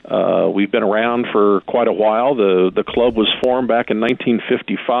 We've been around for quite a while. The club was formed back in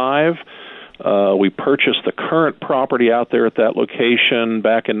 1955. We purchased the current property out there at that location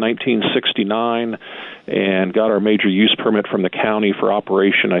back in 1969 and got our major use permit from the county for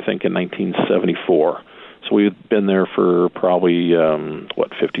operation, I think, in 1974. So we've been there for probably,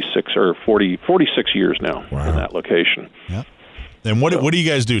 46 or 46 years now in that location. Yeah. And what do you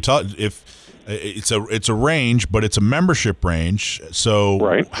guys do? It's a range, but it's a membership range. So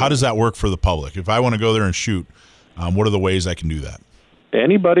right. How does that work for the public? If I want to go there and shoot, what are the ways I can do that?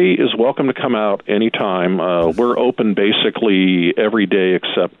 Anybody is welcome to come out anytime. We're open basically every day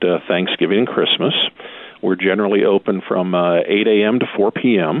except Thanksgiving and Christmas. We're generally open from 8 a.m. to 4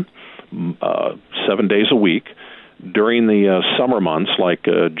 p.m., 7 days a week. During the summer months, like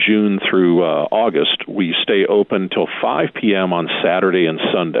June through August, we stay open till 5 p.m. on Saturday and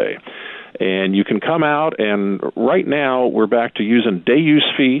Sunday. And you can come out, and right now we're back to using day use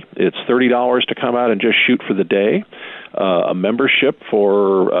fee. It's $30 to come out and just shoot for the day. A membership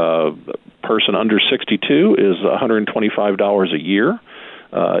for a person under 62 is $125 a year.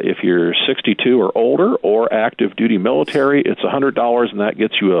 If you're 62 or older or active duty military, it's $100, and that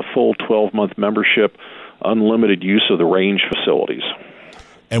gets you a full 12-month membership, unlimited use of the range facilities.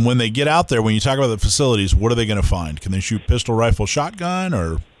 And when they get out there, when you talk about the facilities, what are they going to find? Can they shoot pistol, rifle, shotgun,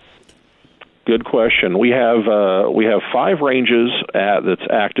 or? Good question. We have 5 ranges that's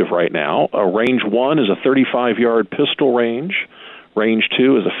active right now. Range 1 is a 35-yard pistol range. Range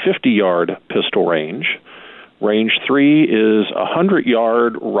 2 is a 50-yard pistol range. Range 3 is a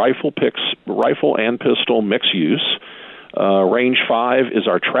 100-yard rifle and pistol mixed use. Range 5 is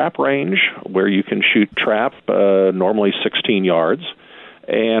our trap range, where you can shoot trap, normally 16 yards.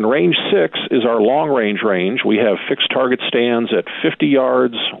 And range 6 is our long-range range. We have fixed target stands at 50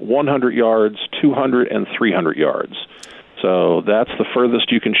 yards, 100 yards, 200, and 300 yards. So that's the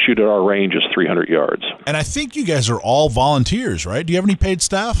furthest you can shoot at our range is 300 yards. And I think you guys are all volunteers, right? Do you have any paid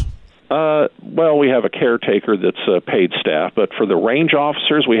staff? Well, we have a caretaker that's paid staff, but for the range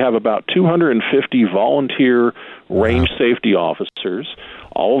officers, we have about 250 volunteer range safety officers.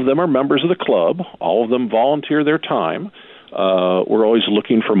 All of them are members of the club. All of them volunteer their time. We're always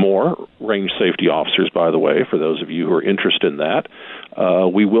looking for more range safety officers, by the way, for those of you who are interested in that.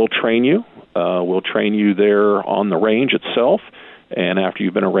 We will train you. We'll train you there on the range itself, and after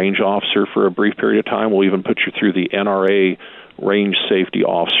you've been a range officer for a brief period of time, we'll even put you through the NRA range safety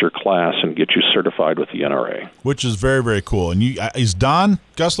officer class and get you certified with the NRA. Which is very, very cool. And is Don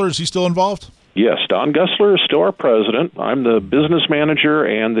Gussler, is he still involved? Yes, Don Gussler is still our president. I'm the business manager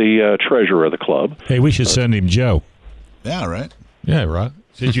and the treasurer of the club. Hey, we should send him Joe. Yeah, right. Yeah, right.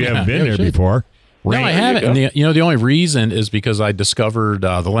 Since you haven't been there before. No, I haven't. And the only reason is because I discovered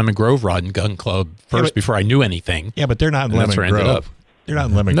the Lemon Grove Rod and Gun Club first before I knew anything. Yeah, but they're not in Lemon Grove. They're not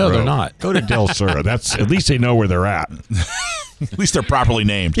in Lemon Grove. No, they're not. Go to Del Sur. That's at least they know where they're at. At least they're properly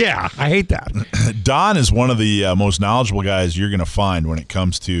named. Yeah, I hate that. Don is one of the most knowledgeable guys you're going to find when it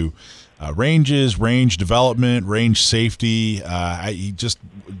comes to ranges, range development, range safety. He just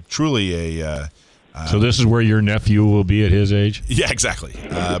truly a... so this is where your nephew will be at his age? Yeah, exactly.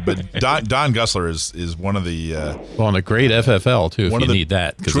 But Don Gussler is one of the... well, and a great FFL, too, if you need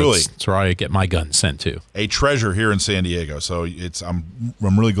that. Truly. That's where I get my guns sent to. A treasure here in San Diego. So I'm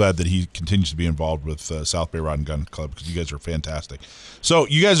really glad that he continues to be involved with South Bay Rod and Gun Club, because you guys are fantastic. So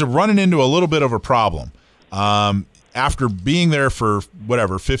you guys are running into a little bit of a problem. After being there for,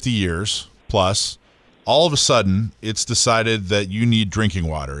 50 years plus, all of a sudden it's decided that you need drinking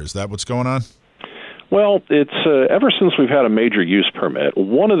water. Is that what's going on? Well, it's ever since we've had a major use permit,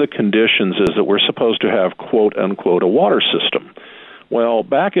 one of the conditions is that we're supposed to have, quote, unquote, a water system. Well,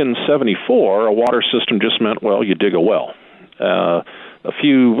 back in 74, a water system just meant, well, you dig a well. A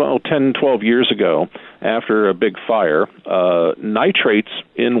few, 10, 12 years ago, after a big fire, nitrates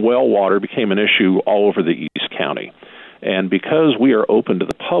in well water became an issue all over the East County. And because we are open to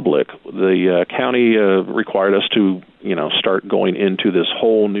the public, the county required us to, start going into this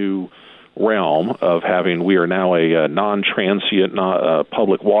whole new realm of we are now a non-transient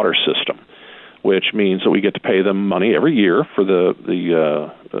public water system, which means that we get to pay them money every year for the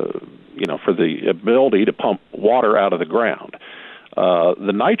ability to pump water out of the ground.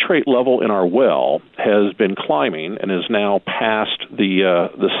 The nitrate level in our well has been climbing and is now past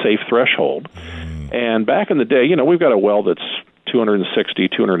the safe threshold. And back in the day, we've got a well that's 260,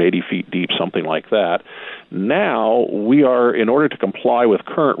 280 feet deep, something like that. Now, we are, in order to comply with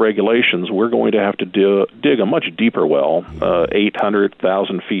current regulations, we're going to have to dig a much deeper well,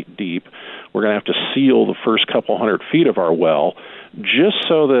 800,000 feet deep. We're going to have to seal the first couple hundred feet of our well just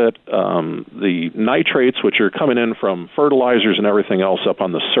so that the nitrates, which are coming in from fertilizers and everything else up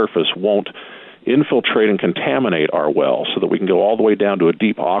on the surface, won't infiltrate and contaminate our well, so that we can go all the way down to a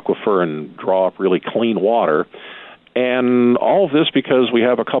deep aquifer and draw up really clean water. And all of this because we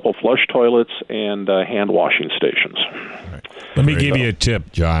have a couple flush toilets and hand washing stations. Right. Let me give you a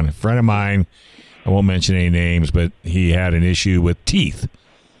tip, John. A friend of mine, I won't mention any names, but he had an issue with teeth,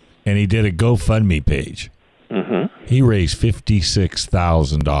 and he did a GoFundMe page. Mm-hmm. He raised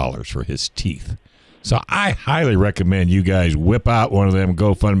 $56,000 for his teeth. So I highly recommend you guys whip out one of them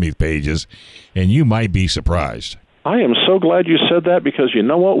GoFundMe pages, and you might be surprised. I am so glad you said that, because you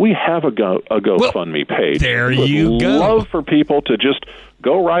know what? We have a GoFundMe page. There you go. Love for people to just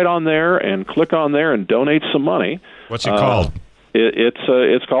go right on there and click on there and donate some money. What's it called?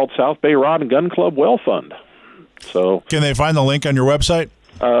 It's called South Bay Rod and Gun Club Well Fund. So can they find the link on your website?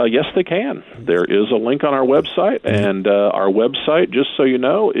 Yes, they can. There is a link on our website, and our website, just so you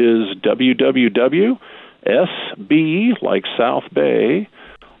know, is www.sb, like South Bay,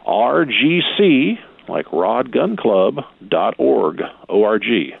 RGC, like rodgunclub.org,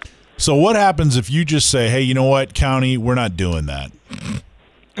 O-R-G. So what happens if you just say, hey, you know what, county, we're not doing that?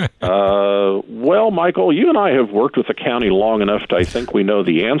 Well, Michael, you and I have worked with the county long enough to, I think we know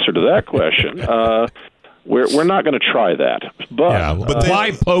the answer to that question. We're not going to try that. But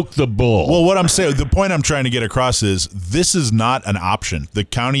why poke the bull? Well, what I'm saying, the point I'm trying to get across is this is not an option. The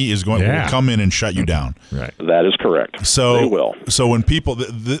county is going to come in and shut you down. Right. That is correct. So they will. So when people,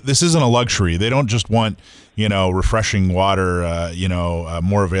 this isn't a luxury. They don't just want refreshing water,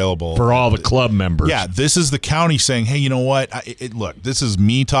 more available for all the club members. Yeah, this is the county saying, hey, you know what? Look, this is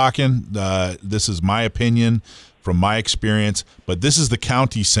me talking. This is my opinion from my experience, but this is the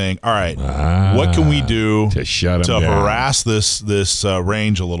county saying, all right, what can we do to harass this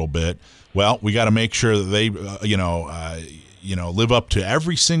range a little bit? Well, we got to make sure that they, live up to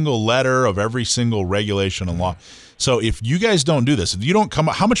every single letter of every single regulation and law. So if you guys don't do this, if you don't come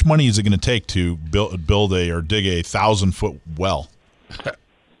up, how much money is it going to take to build or dig a 1,000-foot well?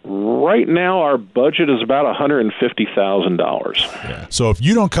 Right now, our budget is about $150,000. Yeah. So if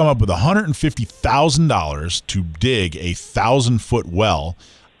you don't come up with $150,000 to dig a 1,000-foot well,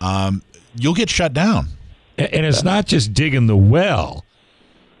 you'll get shut down. And it's not just digging the well.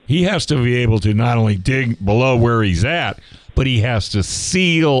 He has to be able to not only dig below where he's at, but he has to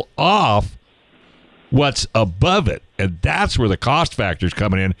seal off what's above it. And that's where the cost factor's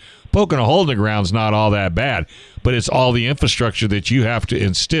coming in. Poking a hole in the ground's not all that bad, but it's all the infrastructure that you have to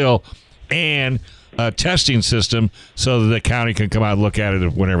instill and a testing system so that the county can come out and look at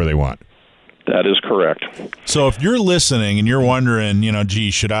it whenever they want. That is correct. So if you're listening and you're wondering,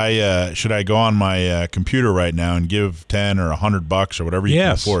 should I go on my computer right now and give $10 or $100 or whatever you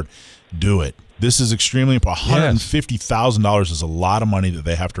can afford? Do it. This is extremely important. $150,000 is a lot of money that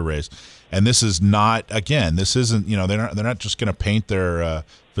they have to raise. And this is not, again, this isn't, they're not just going to paint their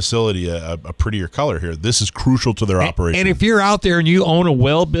facility a prettier color here. This is crucial to their operation. And if you're out there and you own a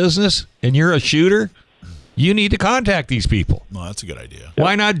well business and you're a shooter, you need to contact these people. No, that's a good idea.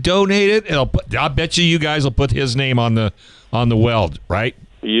 Why not donate it? I'll bet you guys will put his name on the weld, right?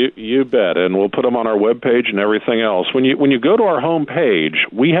 You bet, and we'll put them on our webpage and everything else. When you go to our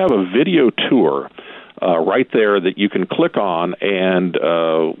homepage, we have a video tour right there that you can click on, and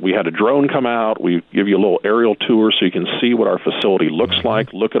we had a drone come out. We give you a little aerial tour so you can see what our facility looks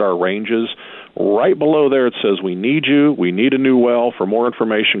like, look at our ranges. Right below there it says, we need you, we need a new well. For more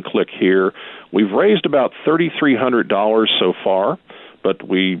information, click here. We've raised about $3,300 so far, but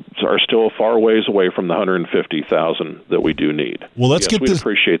we are still a far ways away from the 150,000 that we do need. Well, we'd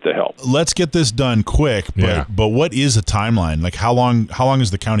appreciate the help. Let's get this done quick. But what is the timeline? Like, how long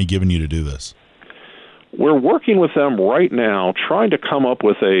is the county giving you to do this? We're working with them right now, trying to come up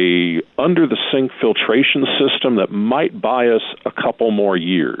with a under-the-sink filtration system that might buy us a couple more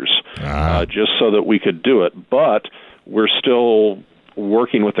years, just so that we could do it. But we're still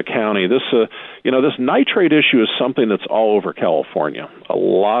working with the county. This nitrate issue is something that's all over California. A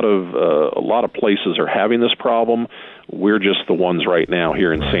lot of places are having this problem. We're just the ones right now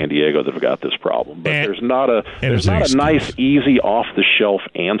here in San Diego that have got this problem. But there's not a nice, easy, off-the-shelf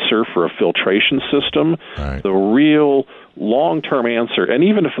answer for a filtration system. Right. The real long-term answer, and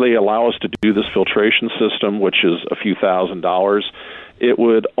even if they allow us to do this filtration system, which is a few $1,000s, it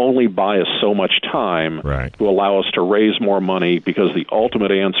would only buy us so much time to allow us to raise more money, because the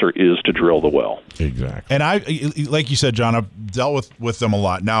ultimate answer is to drill the well. Exactly. And like you said, John, I've dealt with them a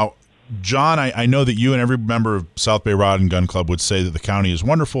lot. Now, John, I know that you and every member of South Bay Rod and Gun Club would say that the county is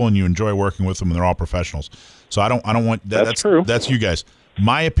wonderful and you enjoy working with them, and they're all professionals. So I don't want that. That's true. That's you guys.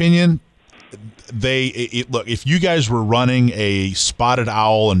 My opinion, look, if you guys were running a spotted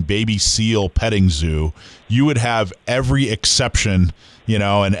owl and baby seal petting zoo, you would have every exception,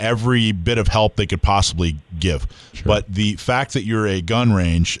 and every bit of help they could possibly give. Sure. But the fact that you're a gun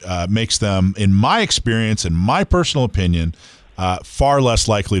range makes them, in my experience, in my personal opinion, far less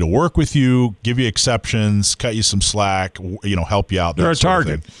likely to work with you, give you exceptions, cut you some slack, help you out. They're a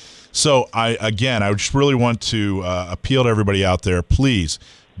target. So I just really want to appeal to everybody out there. Please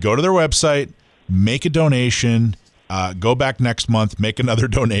go to their website, make a donation. Go back next month, make another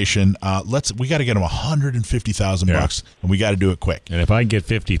donation. We got to get them $150,000 and we got to do it quick. And if I can get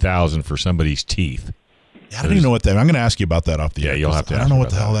 $50,000 for somebody's teeth. I don't even know what that. I'm going to ask you about that off the air. Yeah, you'll have to. I don't know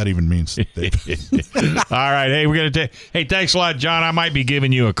what the hell that even means. All right, hey, we're going to take. Hey, thanks a lot, John. I might be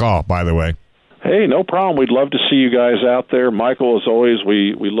giving you a call, by the way. Hey, no problem. We'd love to see you guys out there. Michael, as always,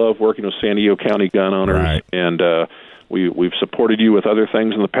 we love working with San Diego County gun owners, and we've supported you with other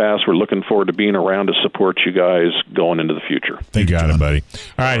things in the past. We're looking forward to being around to support you guys going into the future. You got it, buddy.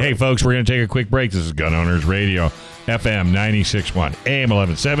 All right, hey, folks, we're going to take a quick break. This is Gun Owners Radio, FM 96.1, AM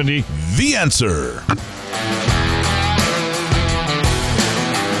 1170. The Answer.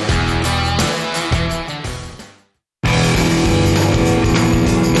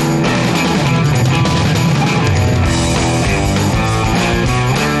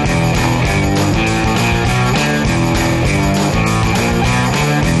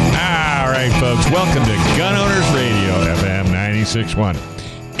 Welcome to Gun Owners Radio, FM 96.1,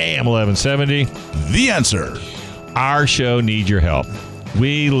 AM 1170. The Answer. Our show needs your help.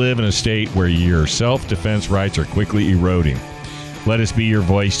 We live in a state where your self-defense rights are quickly eroding. Let us be your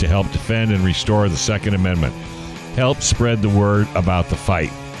voice to help defend and restore the Second Amendment. Help spread the word about the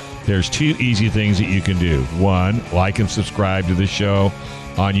fight. There's two easy things that you can do. One, like and subscribe to the show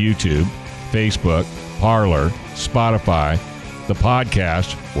on YouTube, Facebook, Parler, Spotify, the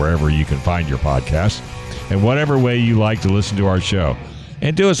podcast, wherever you can find your podcast, and whatever way you like to listen to our show.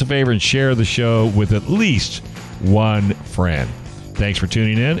 And do us a favor and share the show with at least one friend. Thanks for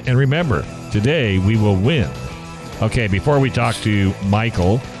tuning in, and remember, today we will win. Okay, before we talk to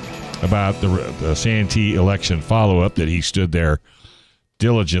Michael about the Santee election follow-up that he stood there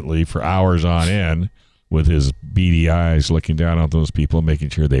diligently for hours on end with his beady eyes looking down on those people, making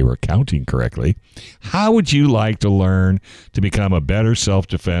sure they were counting correctly. How would you like to learn to become a better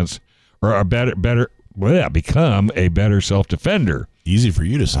self-defense, or become a better self-defender? Easy for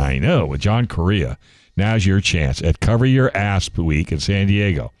you to say. I know. With John Correa, now's your chance at Cover Your Ass Week in San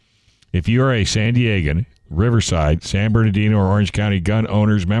Diego. If you are a San Diegan, Riverside, San Bernardino, or Orange County gun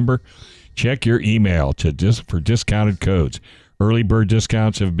owners member, check your email for discounted codes. Early bird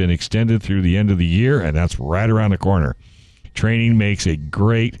discounts have been extended through the end of the year, and that's right around the corner. Training makes a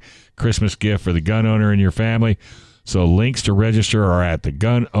great Christmas gift for the gun owner and your family. So links to register are at the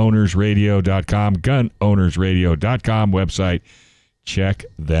gunownersradio.com, gunownersradio.com website. Check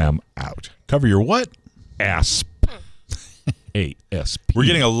them out. Cover your what? ASP. ASP. We're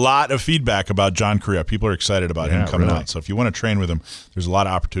getting a lot of feedback about John Correa. People are excited about him coming out. So if you want to train with him, there's a lot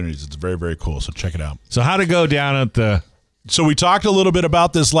of opportunities. It's very, very cool. So check it out. So how to go down at the... So we talked a little bit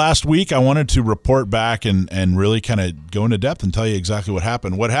about this last week. I wanted to report back and really kind of go into depth and tell you exactly what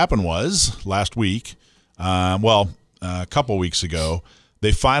happened. What happened was last week, a couple weeks ago, they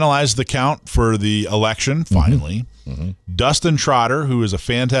finalized the count for the election, finally. Mm-hmm. Dustin Trotter, who is a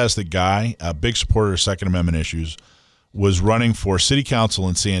fantastic guy, a big supporter of Second Amendment issues, was running for city council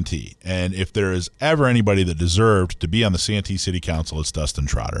in Santee. And if there is ever anybody that deserved to be on the Santee City Council, it's Dustin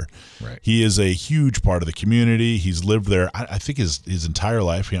Trotter. Right. He is a huge part of the community. He's lived there, I think, his entire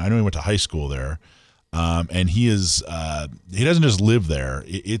life. I know he went to high school there. And he doesn't just live there.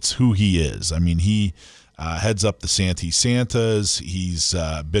 It's who he is. I mean, he heads up the Santee Santas. He's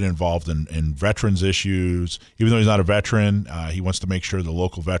been involved in veterans issues. Even though he's not a veteran, he wants to make sure the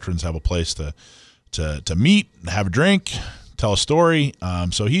local veterans have a place to meet, have a drink, tell a story.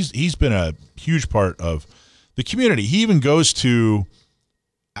 So he's been a huge part of the community. He even goes to,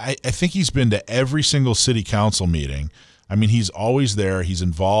 I think he's been to every single city council meeting. I mean, he's always there. He's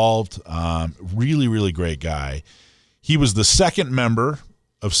involved. Really, really great guy. He was the second member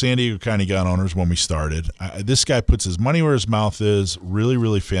of San Diego County Gun Owners when we started. This guy puts his money where his mouth is. Really,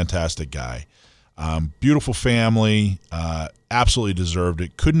 really fantastic guy. Beautiful family. Absolutely deserved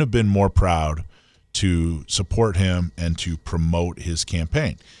it. Couldn't have been more proud to support him and to promote his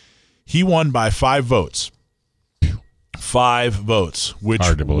campaign. He won by 5 votes. 5 votes, which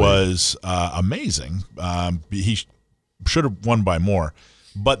was amazing. He should have won by more.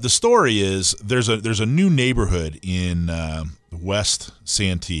 But the story is there's a new neighborhood in West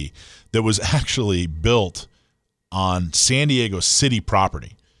Santee that was actually built on San Diego City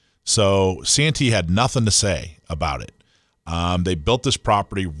property. So Santee had nothing to say about it. They built this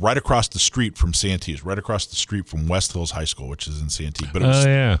property right across the street from Santee's, right across the street from West Hills High School, which is in Santee. But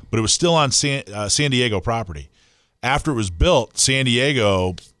it was still on San Diego property. After it was built, San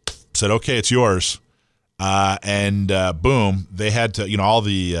Diego said, "Okay, it's yours." And boom, they had to, all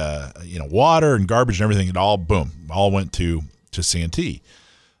the water and garbage and everything, it all went to Santee.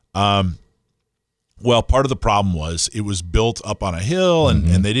 Well, part of the problem was it was built up on a hill,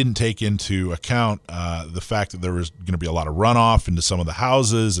 and they didn't take into account the fact that there was going to be a lot of runoff into some of the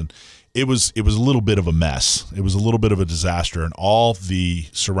houses, and it was a little bit of a mess. It was a little bit of a disaster, and all the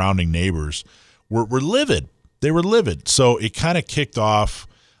surrounding neighbors were livid. They were livid. So it kind of kicked off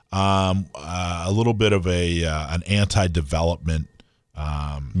a little bit of an anti-development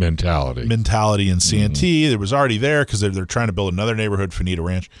mentality in Santee. It was already there because they're trying to build another neighborhood, Fanita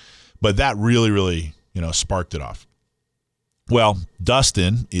Ranch. But that really, really, sparked it off. Well,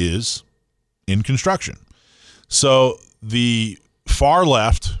 Dustin is in construction. So the far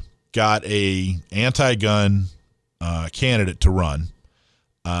left got a anti-gun candidate to run.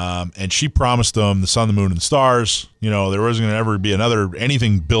 And she promised them the sun, the moon, and the stars. There wasn't going to ever be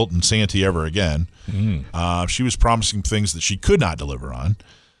anything built in Santee ever again. She was promising things that she could not deliver on.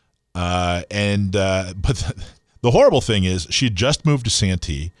 But the horrible thing is she had just moved to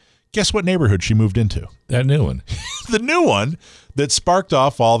Santee. Guess what neighborhood she moved into? That new one. The new one that sparked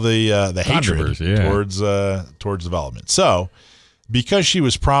off all the hatred towards development. So because she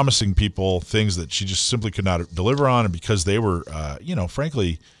was promising people things that she just simply could not deliver on, and because they were,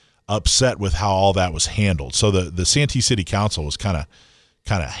 frankly, upset with how all that was handled. So the Santee City Council was kind of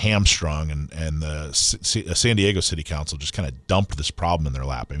hamstrung, and the San Diego City Council just kind of dumped this problem in their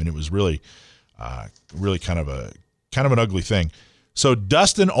lap. I mean, it was really kind of an ugly thing. So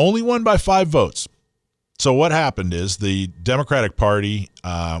Dustin only won by 5 votes. So what happened is the Democratic Party,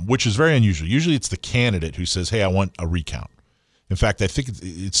 which is very unusual. Usually it's the candidate who says, "Hey, I want a recount." In fact, I think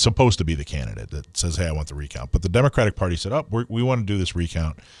it's supposed to be the candidate that says, "Hey, I want the recount." But the Democratic Party said, "Oh, we want to do this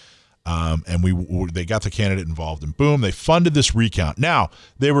recount," and they got the candidate involved, and boom, they funded this recount. Now,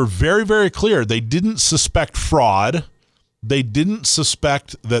 they were very, very clear. They didn't suspect fraud. They didn't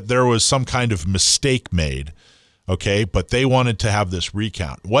suspect that there was some kind of mistake made, okay? But they wanted to have this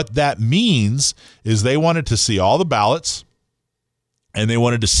recount. What that means is they wanted to see all the ballots, and they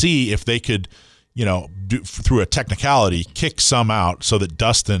wanted to see if they could through a technicality, kick some out so that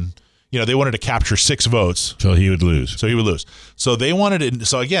Dustin, they wanted to capture 6 votes. So he would lose. So they wanted it.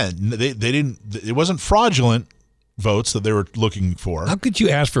 So again, they didn't, it wasn't fraudulent votes that they were looking for. How could you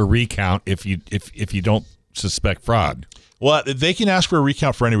ask for a recount if you don't suspect fraud? Well, they can ask for a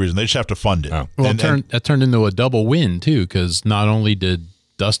recount for any reason. They just have to fund it. Oh. Well, that turned into a double win, too, because not only did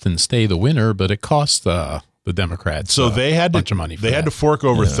Dustin stay the winner, but it cost the Democrats they had a bunch of money. They had to fork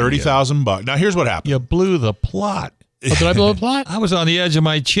over $30,000. Now, here's what happened. You blew the plot. Oh, did I blow the plot? I was on the edge of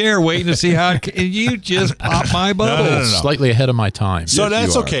my chair waiting to see how you just popped my bubble. No. Slightly ahead of my time. So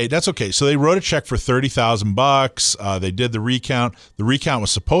that's okay. That's okay. So they wrote a check for $30,000. They did the recount. The recount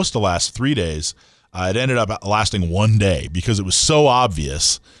was supposed to last 3 days. It ended up lasting 1 day because it was so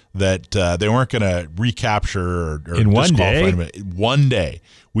obvious that they weren't going to recapture or in 1 day. 1 day.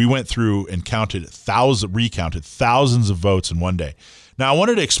 We went through and recounted thousands of votes in 1 day. Now, I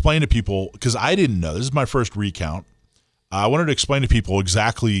wanted to explain to people, because I didn't know. This is my first recount. I wanted to explain to people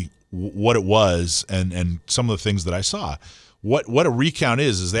exactly what it was and some of the things that I saw. What a recount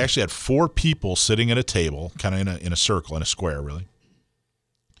is they actually had 4 people sitting at a table, kind of in a circle, in a square, really.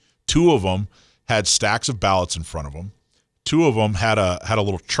 2 of them had stacks of ballots in front of them. 2 of them had a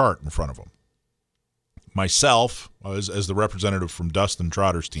little chart in front of them. Myself, as the representative from Dustin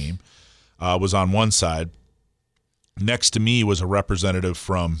Trotter's team, was on one side. Next to me was a representative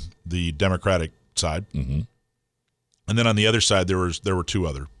from the Democratic side, and then on the other side there were 2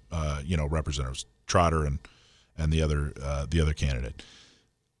 other representatives, Trotter and the other candidate.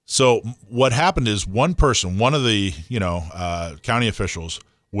 So what happened is one of the county officials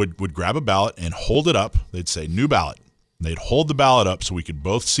would grab a ballot and hold it up. They'd say new ballot. They'd hold the ballot up so we could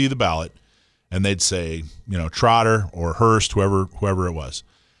both see the ballot, and they'd say Trotter or Hurst, whoever it was,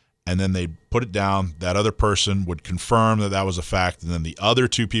 and then they'd put it down. That other person would confirm that was a fact, and then the other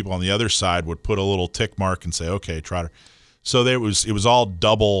 2 people on the other side would put a little tick mark and say, okay, Trotter. So it was all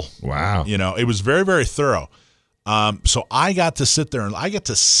double. Wow. It was very, very thorough. So I got to sit there and I get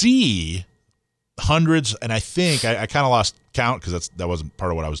to see hundreds, and I think I kind of lost count because that wasn't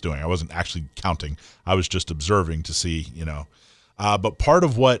part of what I was doing. I wasn't actually counting. I was just observing to see, but part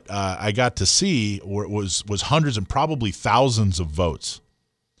of what I got to see was hundreds and probably thousands of votes.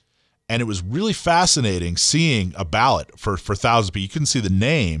 And it was really fascinating seeing a ballot for thousands of people. You couldn't see the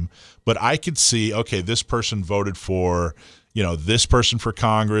name, but I could see, okay, this person voted for, this person for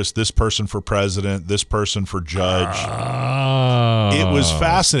Congress, this person for president, this person for judge. Oh. It was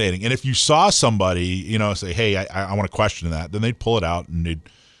fascinating. And if you saw somebody, say, hey, I want to question that, then they'd pull it out and they'd,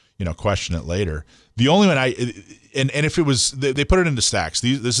 question it later. The only one and if it was, they put it into stacks.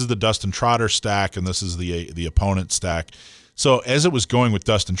 This is the Dustin Trotter stack, and this is the opponent stack. So as it was going with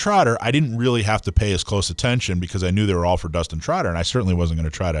Dustin Trotter, I didn't really have to pay as close attention because I knew they were all for Dustin Trotter, and I certainly wasn't going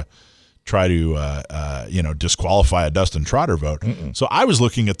to try to disqualify a Dustin Trotter vote. So I was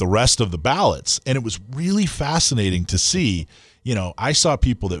looking at the rest of the ballots, and it was really fascinating to see. I saw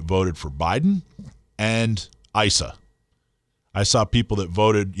people that voted for Biden and Issa. I saw people that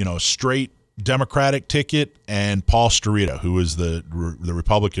voted, straight Democratic ticket, and Paul Starita, who was the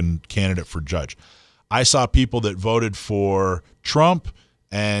Republican candidate for judge. I saw people that voted for Trump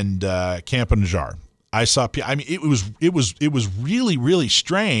and Camp-Najjar. It was really, really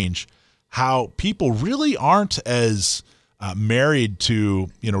strange how people really aren't as married to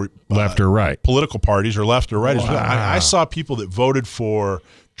left or right political parties or left or right. Wow. I saw people that voted for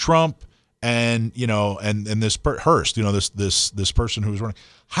Trump and this Hurst, this person who was running.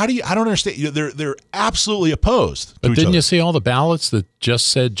 I don't understand. They're absolutely opposed. But didn't you see all the ballots that just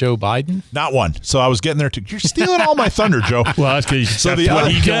said Joe Biden? Not one. So I was getting there too. You're stealing all my thunder, Joe. Well, that's because that's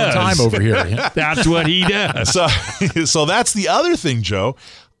what he does. Time over here. Yeah. That's what he does. So that's the other thing, Joe.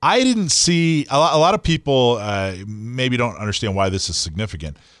 I didn't see a lot of people maybe don't understand why this is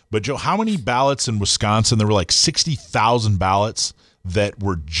significant. But Joe, how many ballots in Wisconsin? There were like 60,000 ballots that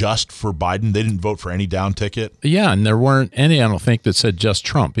were just for Biden. They didn't vote for any down ticket. Yeah, and there weren't any, I don't think, that said just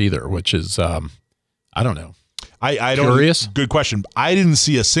Trump either, which is, I don't know. I don't. Curious? Good question. I didn't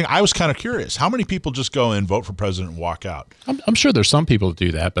see a single. I was kind of curious. How many people just go in, vote for president, and walk out? I'm sure there's some people that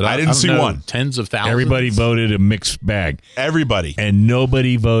do that, but I didn't see one. Tens of thousands. Everybody voted a mixed bag. Everybody. And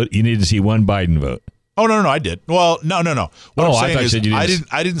nobody voted. You need to see one Biden vote. Oh, no, I did. Well, no. What I'm saying is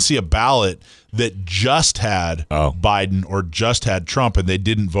I didn't see a ballot that just had Biden or just had Trump, and they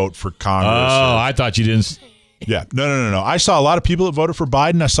didn't vote for Congress. I thought you didn't. Yeah. No. I saw a lot of people that voted for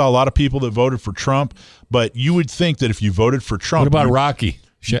Biden. I saw a lot of people that voted for Trump. But you would think that if you voted for Trump. What about Rocky?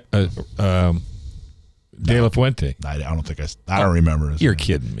 De La Fuente. I don't think I don't remember. You're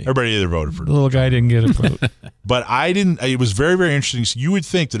kidding me. Everybody either voted for the little guy didn't get a vote. But I didn't. It was very, very interesting. So you would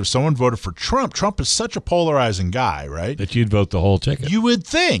think that if someone voted for Trump is such a polarizing guy, right? That you'd vote the whole ticket. You would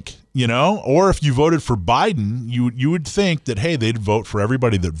think, or if you voted for Biden, you would think that, hey, they'd vote for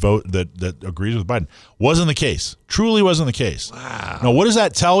everybody that agrees with Biden. Wasn't the case. Truly wasn't the case. Wow. Now, what does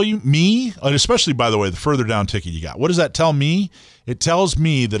that tell me? And especially, by the way, the further down ticket you got. What does that tell me? It tells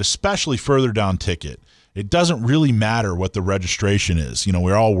me that especially further down ticket, it doesn't really matter what the registration is.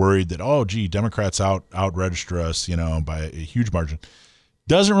 We're all worried that, Democrats out-register us, by a huge margin.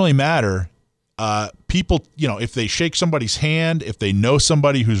 Doesn't really matter. People, if they shake somebody's hand, if they know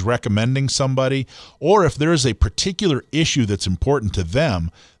somebody who's recommending somebody, or if there's a particular issue that's important to them,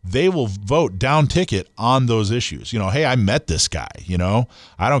 they will vote down ticket on those issues. Hey, I met this guy,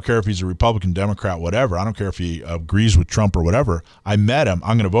 I don't care if he's a Republican, Democrat, whatever. I don't care if he agrees with Trump or whatever. I met him.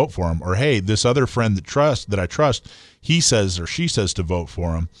 I'm going to vote for him. Or, hey, this other friend that I trust, he says or she says to vote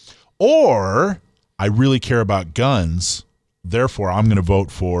for him. Or I really care about guns. Therefore, I'm going to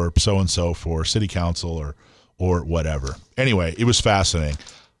vote for so-and-so for city council or whatever. Anyway, it was fascinating.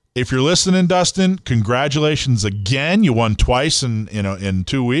 if you're listening, Dustin, congratulations again. You won twice in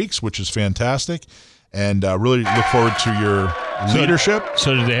 2 weeks, which is fantastic. And really look forward to your leadership.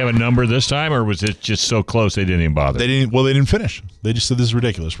 So did they have a number this time, or was it just so close they didn't even bother? They didn't finish. They just said, this is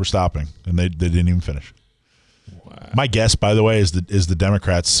ridiculous. We're stopping. And they didn't even finish. Wow. My guess, by the way, is the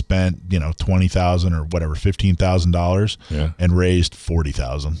Democrats spent, $20,000 or whatever, $15,000 and raised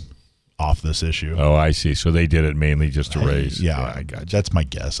 $40,000 off this issue. Oh, I see. So they did it mainly just to raise. Yeah, I got you. That's my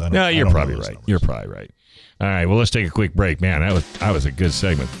guess. You're probably right. You're probably right. All right, well, let's take a quick break. Man, that was a good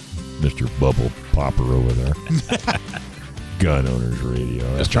segment. Mr. Bubble Popper over there. Gun Owners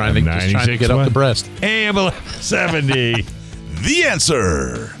Radio. Just trying to get up the breast. AM 1170. The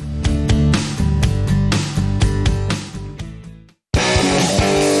Answer.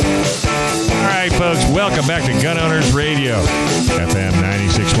 All right, folks, welcome back to Gun Owners Radio. FM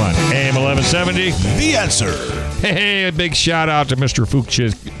 96.1, AM 1170. The Answer. Hey, a big shout out to Mr.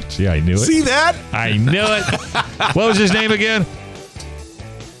 Fukushima. See, I knew it. See that? I knew it. What was his name again?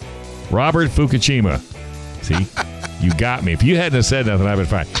 Robert Fukushima. See, you got me. If you hadn't said nothing, I'd been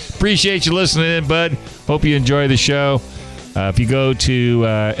fine. Appreciate you listening in, bud. Hope you enjoy the show. If you go to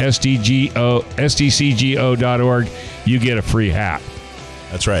SDCGO.org, you get a free hat.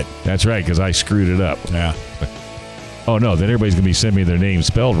 That's right. That's right, because I screwed it up. Yeah. Oh, no, then everybody's going to be sending me their name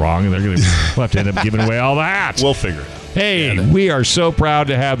spelled wrong, and we'll have to end up giving away all the hats. We'll figure it out. Hey, we are so proud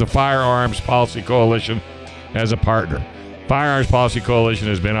to have the Firearms Policy Coalition as a partner. Firearms Policy Coalition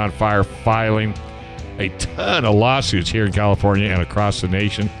has been on fire filing a ton of lawsuits here in California and across the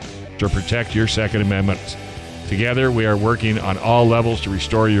nation to protect your Second Amendment. Together, we are working on all levels to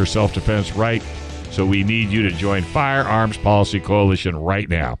restore your self-defense right, so we need you to join Firearms Policy Coalition right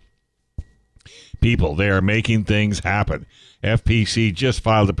now. People, they are making things happen. FPC just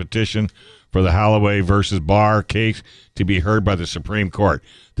filed a petition for the Holloway versus Barr case to be heard by the Supreme Court.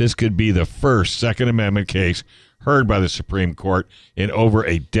 This could be the first Second Amendment case heard by the Supreme Court in over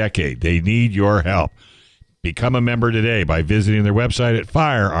a decade. They need your help. Become a member today by visiting their website at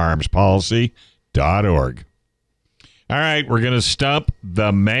firearmspolicy.org. All right, we're going to stump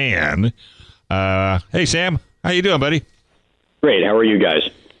the man. Hey, Sam. How you doing, buddy? Great. How are you guys?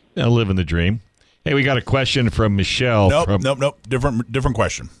 Living the dream. Hey, we got a question from Michelle. Nope. Different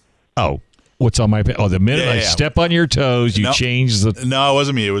question. Oh. What's on my page? Oh, the minute I step on your toes, you change the... No, it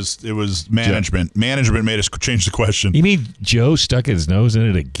wasn't me. It was management. Management made us change the question. You mean Joe stuck his nose in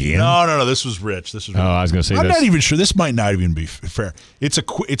it again? No. This was Rich. Oh, I was going to say I'm not even sure. This might not even be fair. It's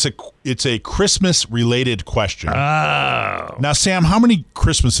a Christmas-related question. Oh. Now, Sam, how many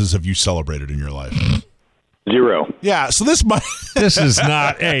Christmases have you celebrated in your life? 0. Yeah, so this might... This is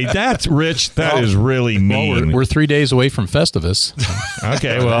not... Hey, that's Rich. That is really mean. Well, we're 3 days away from Festivus.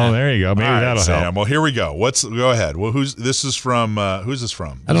 Okay, well, there you go. Maybe that'll help. Well, here we go. Go ahead. Well, who's this from? I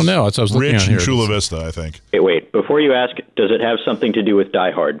don't know. That's what I was looking Rich at here. in Chula Vista, I think. Wait. Before you ask, does it have something to do with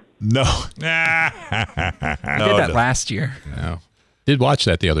Die Hard? No. I did that last year. No. Did watch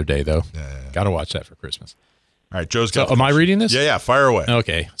that the other day, though. Yeah. Got to watch that for Christmas. All right, Joe's got... So, am I reading this? Yeah, fire away.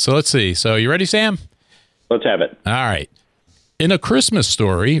 Okay, so let's see. So, you ready, Sam? Let's have it. All right. In a Christmas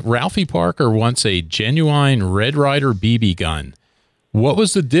story, Ralphie Parker wants a genuine Red Ryder BB gun. What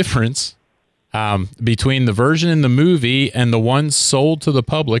was the difference between the version in the movie and the one sold to the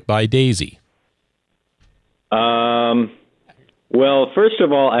public by Daisy? Well, first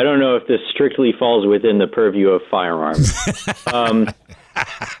of all, I don't know if this strictly falls within the purview of firearms.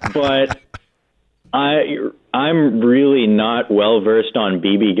 But I'm really not well versed on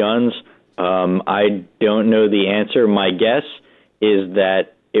BB guns. I don't know the answer. My guess is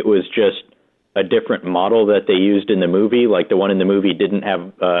that it was just a different model that they used in the movie, like the one in the movie didn't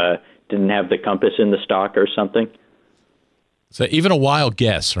have the compass in the stock or something. So even a wild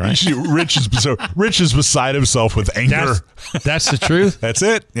guess, right? Rich is beside himself with anger. That's the truth? That's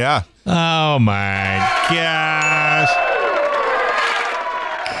it, yeah. Oh, my gosh.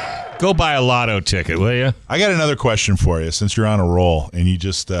 Go buy a lotto ticket, will you? I got another question for you, since you're on a roll, and you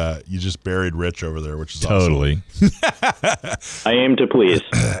just buried Rich over there, which is totally awesome. I aim to please.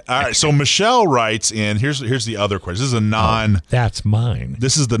 All right, so Michelle writes in. Here's the other question. This is a non. That's mine.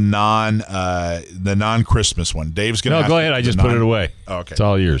 This is the non Christmas one. Dave's gonna. No, go ahead. I just put it away. Oh, okay, it's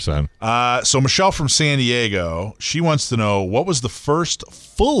all yours, son. So Michelle from San Diego, she wants to know, what was the first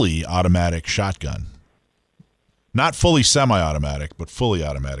fully automatic shotgun? Not fully semi-automatic, but fully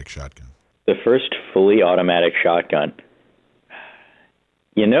automatic shotgun. The first fully automatic shotgun.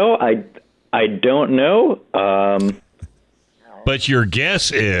 I don't know. But your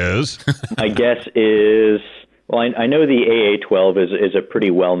guess is? My guess is... Well, I know the AA-12 is a pretty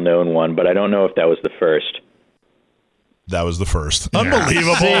well-known one, but I don't know if that was the first. That was the first.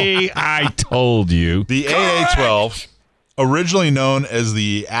 Unbelievable. See, I told you. The AA-12, originally known as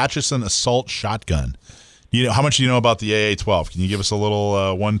the Atchison Assault Shotgun. How much do you know about the AA-12? Can you give us a little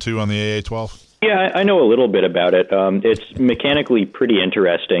 1-2 on the AA-12? Yeah, I know a little bit about it. It's mechanically pretty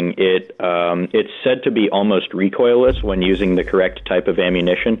interesting. It's said to be almost recoilless when using the correct type of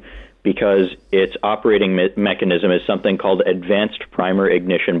ammunition because its operating mechanism is something called advanced primer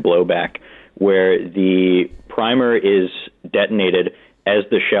ignition blowback, where the primer is detonated as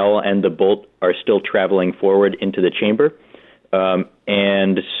the shell and the bolt are still traveling forward into the chamber.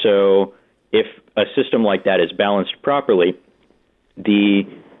 And so if a system like that is balanced properly, the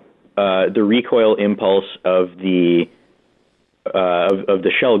recoil impulse of the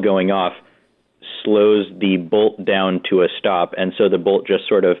shell going off slows the bolt down to a stop, and so the bolt just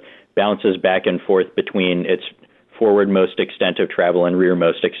sort of bounces back and forth between its forwardmost extent of travel and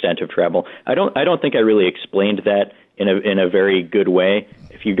rearmost extent of travel. I don't think I really explained that in a very good way.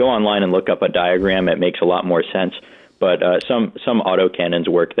 If you go online and look up a diagram, it makes a lot more sense. But some autocannons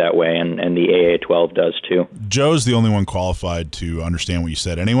work that way, and the AA-12 does too. Joe's the only one qualified to understand what you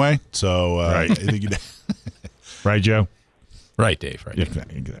said anyway. So, right. I think Right, Joe? Right, Dave. Right.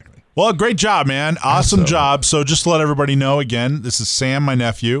 Exactly. Well, great job, man. Awesome job. So just to let everybody know, again, this is Sam, my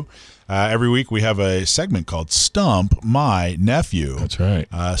nephew. Every week we have a segment called Stump My Nephew. That's right.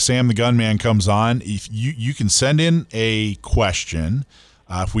 Sam the Gunman comes on. If you can send in a question.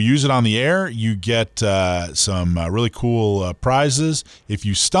 If we use it on the air, you get some really cool prizes. If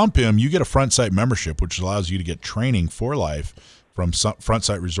you stump him, you get a Front Sight membership, which allows you to get training for life from Front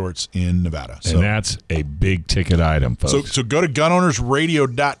Sight Resorts in Nevada. And that's a big ticket item, folks. So go to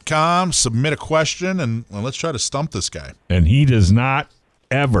gunownersradio.com, submit a question, and let's try to stump this guy. And he does not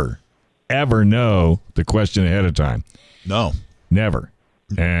ever know the question ahead of time. No. Never.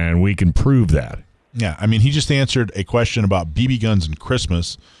 And we can prove that. Yeah, I mean, he just answered a question about BB guns and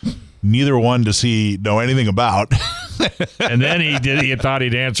Christmas. Neither one does he know anything about. And then he thought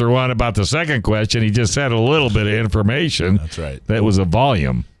he'd answer one about the second question. He just had a little bit of information. That's right. That was a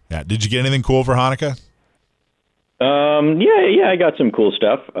volume. Yeah. Did you get anything cool for Hanukkah? Yeah, I got some cool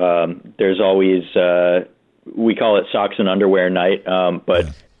stuff. There's always, we call it socks and underwear night,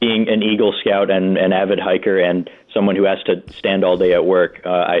 but being an Eagle Scout and an avid hiker and someone who has to stand all day at work,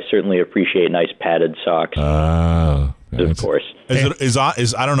 I certainly appreciate nice padded socks. Of course.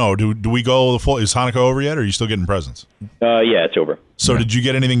 I don't know. Do we go the full? Is Hanukkah over yet, or are you still getting presents? Yeah, it's over. So did you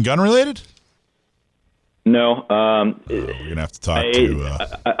get anything gun related? No. We're gonna have to talk to.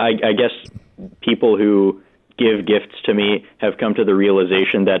 I guess people who give gifts to me have come to the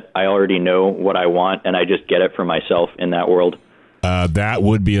realization that I already know what I want, and I just get it for myself in that world. That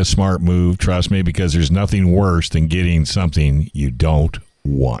would be a smart move, trust me, because there's nothing worse than getting something you don't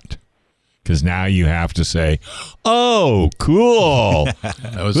want. Because now you have to say, oh, cool.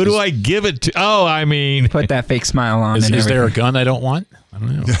 Who do I give it to? Oh, I mean. Put that fake smile on. Is there a gun I don't want? I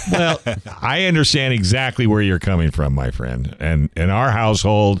don't know. Well, I understand exactly where you're coming from, my friend. And in our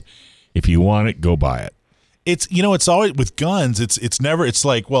household, if you want it, go buy it. It's always with guns. It's never. It's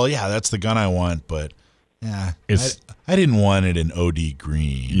like, well, yeah, that's the gun I want, but yeah, I didn't want it in OD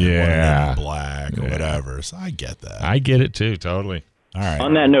green. Yeah, I wanted it in black or whatever. So I get that. I get it too, totally. All right.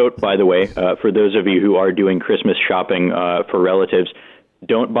 On that note, by the way, for those of you who are doing Christmas shopping for relatives,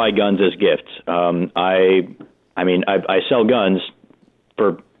 don't buy guns as gifts. I sell guns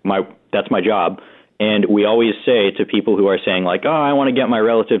that's my job. And we always say to people who are saying like, oh, I want to get my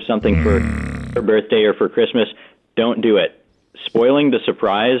relative something for their birthday or for Christmas, don't do it. Spoiling the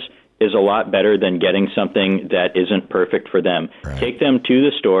surprise is a lot better than getting something that isn't perfect for them. Right. Take them to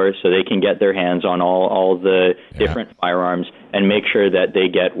the store so they can get their hands on all the different firearms and make sure that they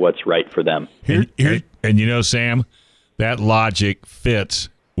get what's right for them. And you know, Sam, that logic fits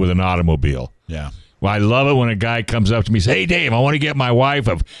with an automobile. Yeah. Well, I love it when a guy comes up to me and says, hey, Dave, I want to get my wife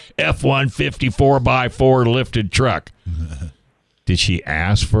a F-150 4x4 lifted truck. Did she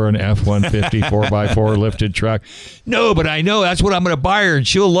ask for an F-150 4x4 lifted truck? No, but I know that's what I'm going to buy her, and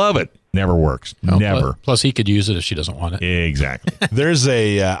she'll love it. Never works. No, Never. Plus, he could use it if she doesn't want it. Exactly.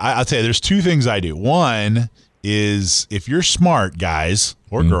 I'll tell you, there's two things I do. One is if you're smart, guys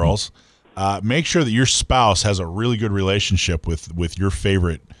or girls, make sure that your spouse has a really good relationship with your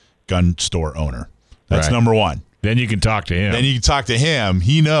favorite gun store owner. That's number one. Then you can talk to him.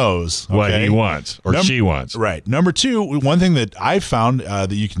 He knows what he wants or she wants. Right. Number two, one thing that I've found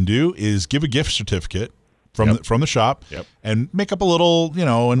that you can do is give a gift certificate from the shop and make up a little,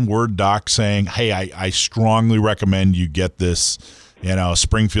 in Word doc saying, hey, I strongly recommend you get this,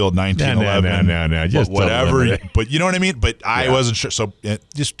 Springfield 1911. No. Just whatever. But you know what I mean? But I wasn't sure. So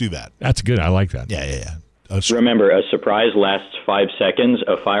just do that. That's good. I like that. Yeah. Remember, a surprise lasts 5 seconds.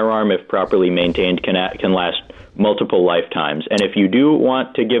 A firearm, if properly maintained, can last multiple lifetimes. And if you do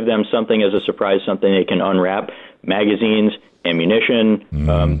want to give them something as a surprise, something they can unwrap, magazines, ammunition,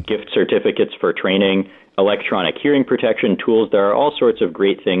 gift certificates for training, electronic hearing protection, tools. There are all sorts of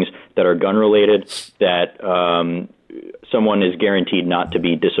great things that are gun-related that someone is guaranteed not to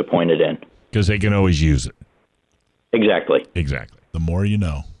be disappointed in. Because they can always use it. Exactly. The more you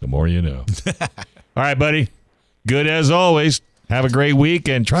know. The more you know. All right, buddy. Good as always. Have a great week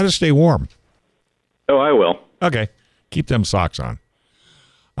and try to stay warm. Oh, I will. Okay. Keep them socks on.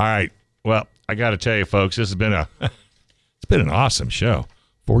 All right. Well, I got to tell you, folks, this has been it's been an awesome show.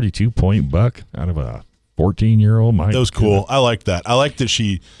 42-point buck out of a 14-year-old. That was cool. I like that. I like that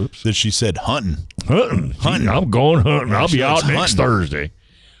she said hunting. Hunting. I'm going hunting. I'll be out next Thursday.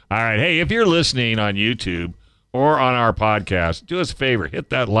 All right. Hey, if you're listening on YouTube or on our podcast, do us a favor. Hit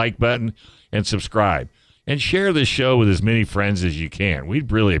that like button and subscribe. And share this show with as many friends as you can.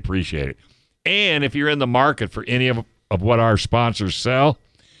 We'd really appreciate it. And if you're in the market for any of what our sponsors sell,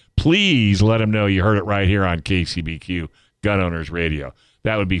 please let them know you heard it right here on KCBQ Gun Owners Radio.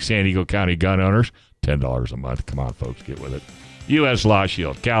 That would be San Diego County Gun Owners, $10 a month. Come on, folks, get with it. U.S. Law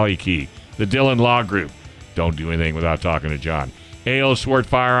Shield, Cali Key, the Dillon Law Group. Don't do anything without talking to John. A.O. Swart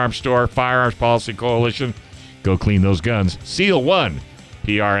Firearms Store, Firearms Policy Coalition. Go clean those guns. Seal One,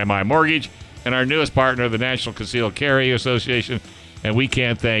 PRMI Mortgage, and our newest partner, the National Concealed Carry Association. And we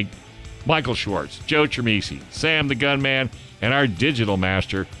can't thank Michael Schwartz, Joe Tremisi, Sam the Gunman, and our digital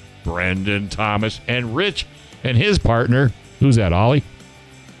master, Brendan Thomas, and Rich and his partner. Who's that, Ollie?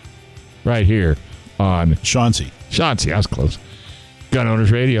 Right here on Chauncey, I was close. Gun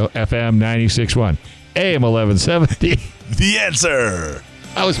Owners Radio, FM 96.1, AM 1170. The Answer.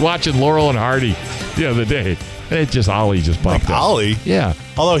 I was watching Laurel and Hardy the other day, and Ollie just popped up. Ollie? Yeah.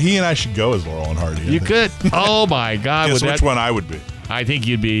 Although he and I should go as Laurel and Hardy. You could. Oh, my God. Guess which one I would be? I think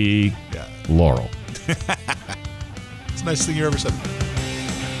you'd be Laurel. It's the nicest thing you ever said.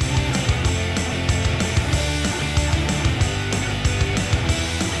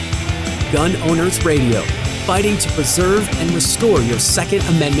 Gun Owners Radio, fighting to preserve and restore your Second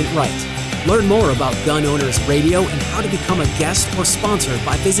Amendment right. Learn more about Gun Owners Radio and how to become a guest or sponsor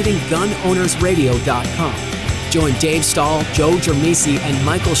by visiting gunownersradio.com. Join Dave Stahl, Joe Germisi, and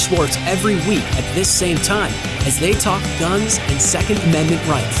Michael Schwartz every week at this same time as they talk guns and Second Amendment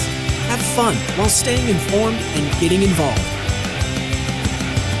rights. Have fun while staying informed and getting involved.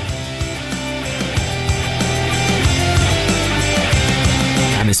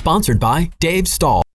 And is sponsored by Dave Stahl.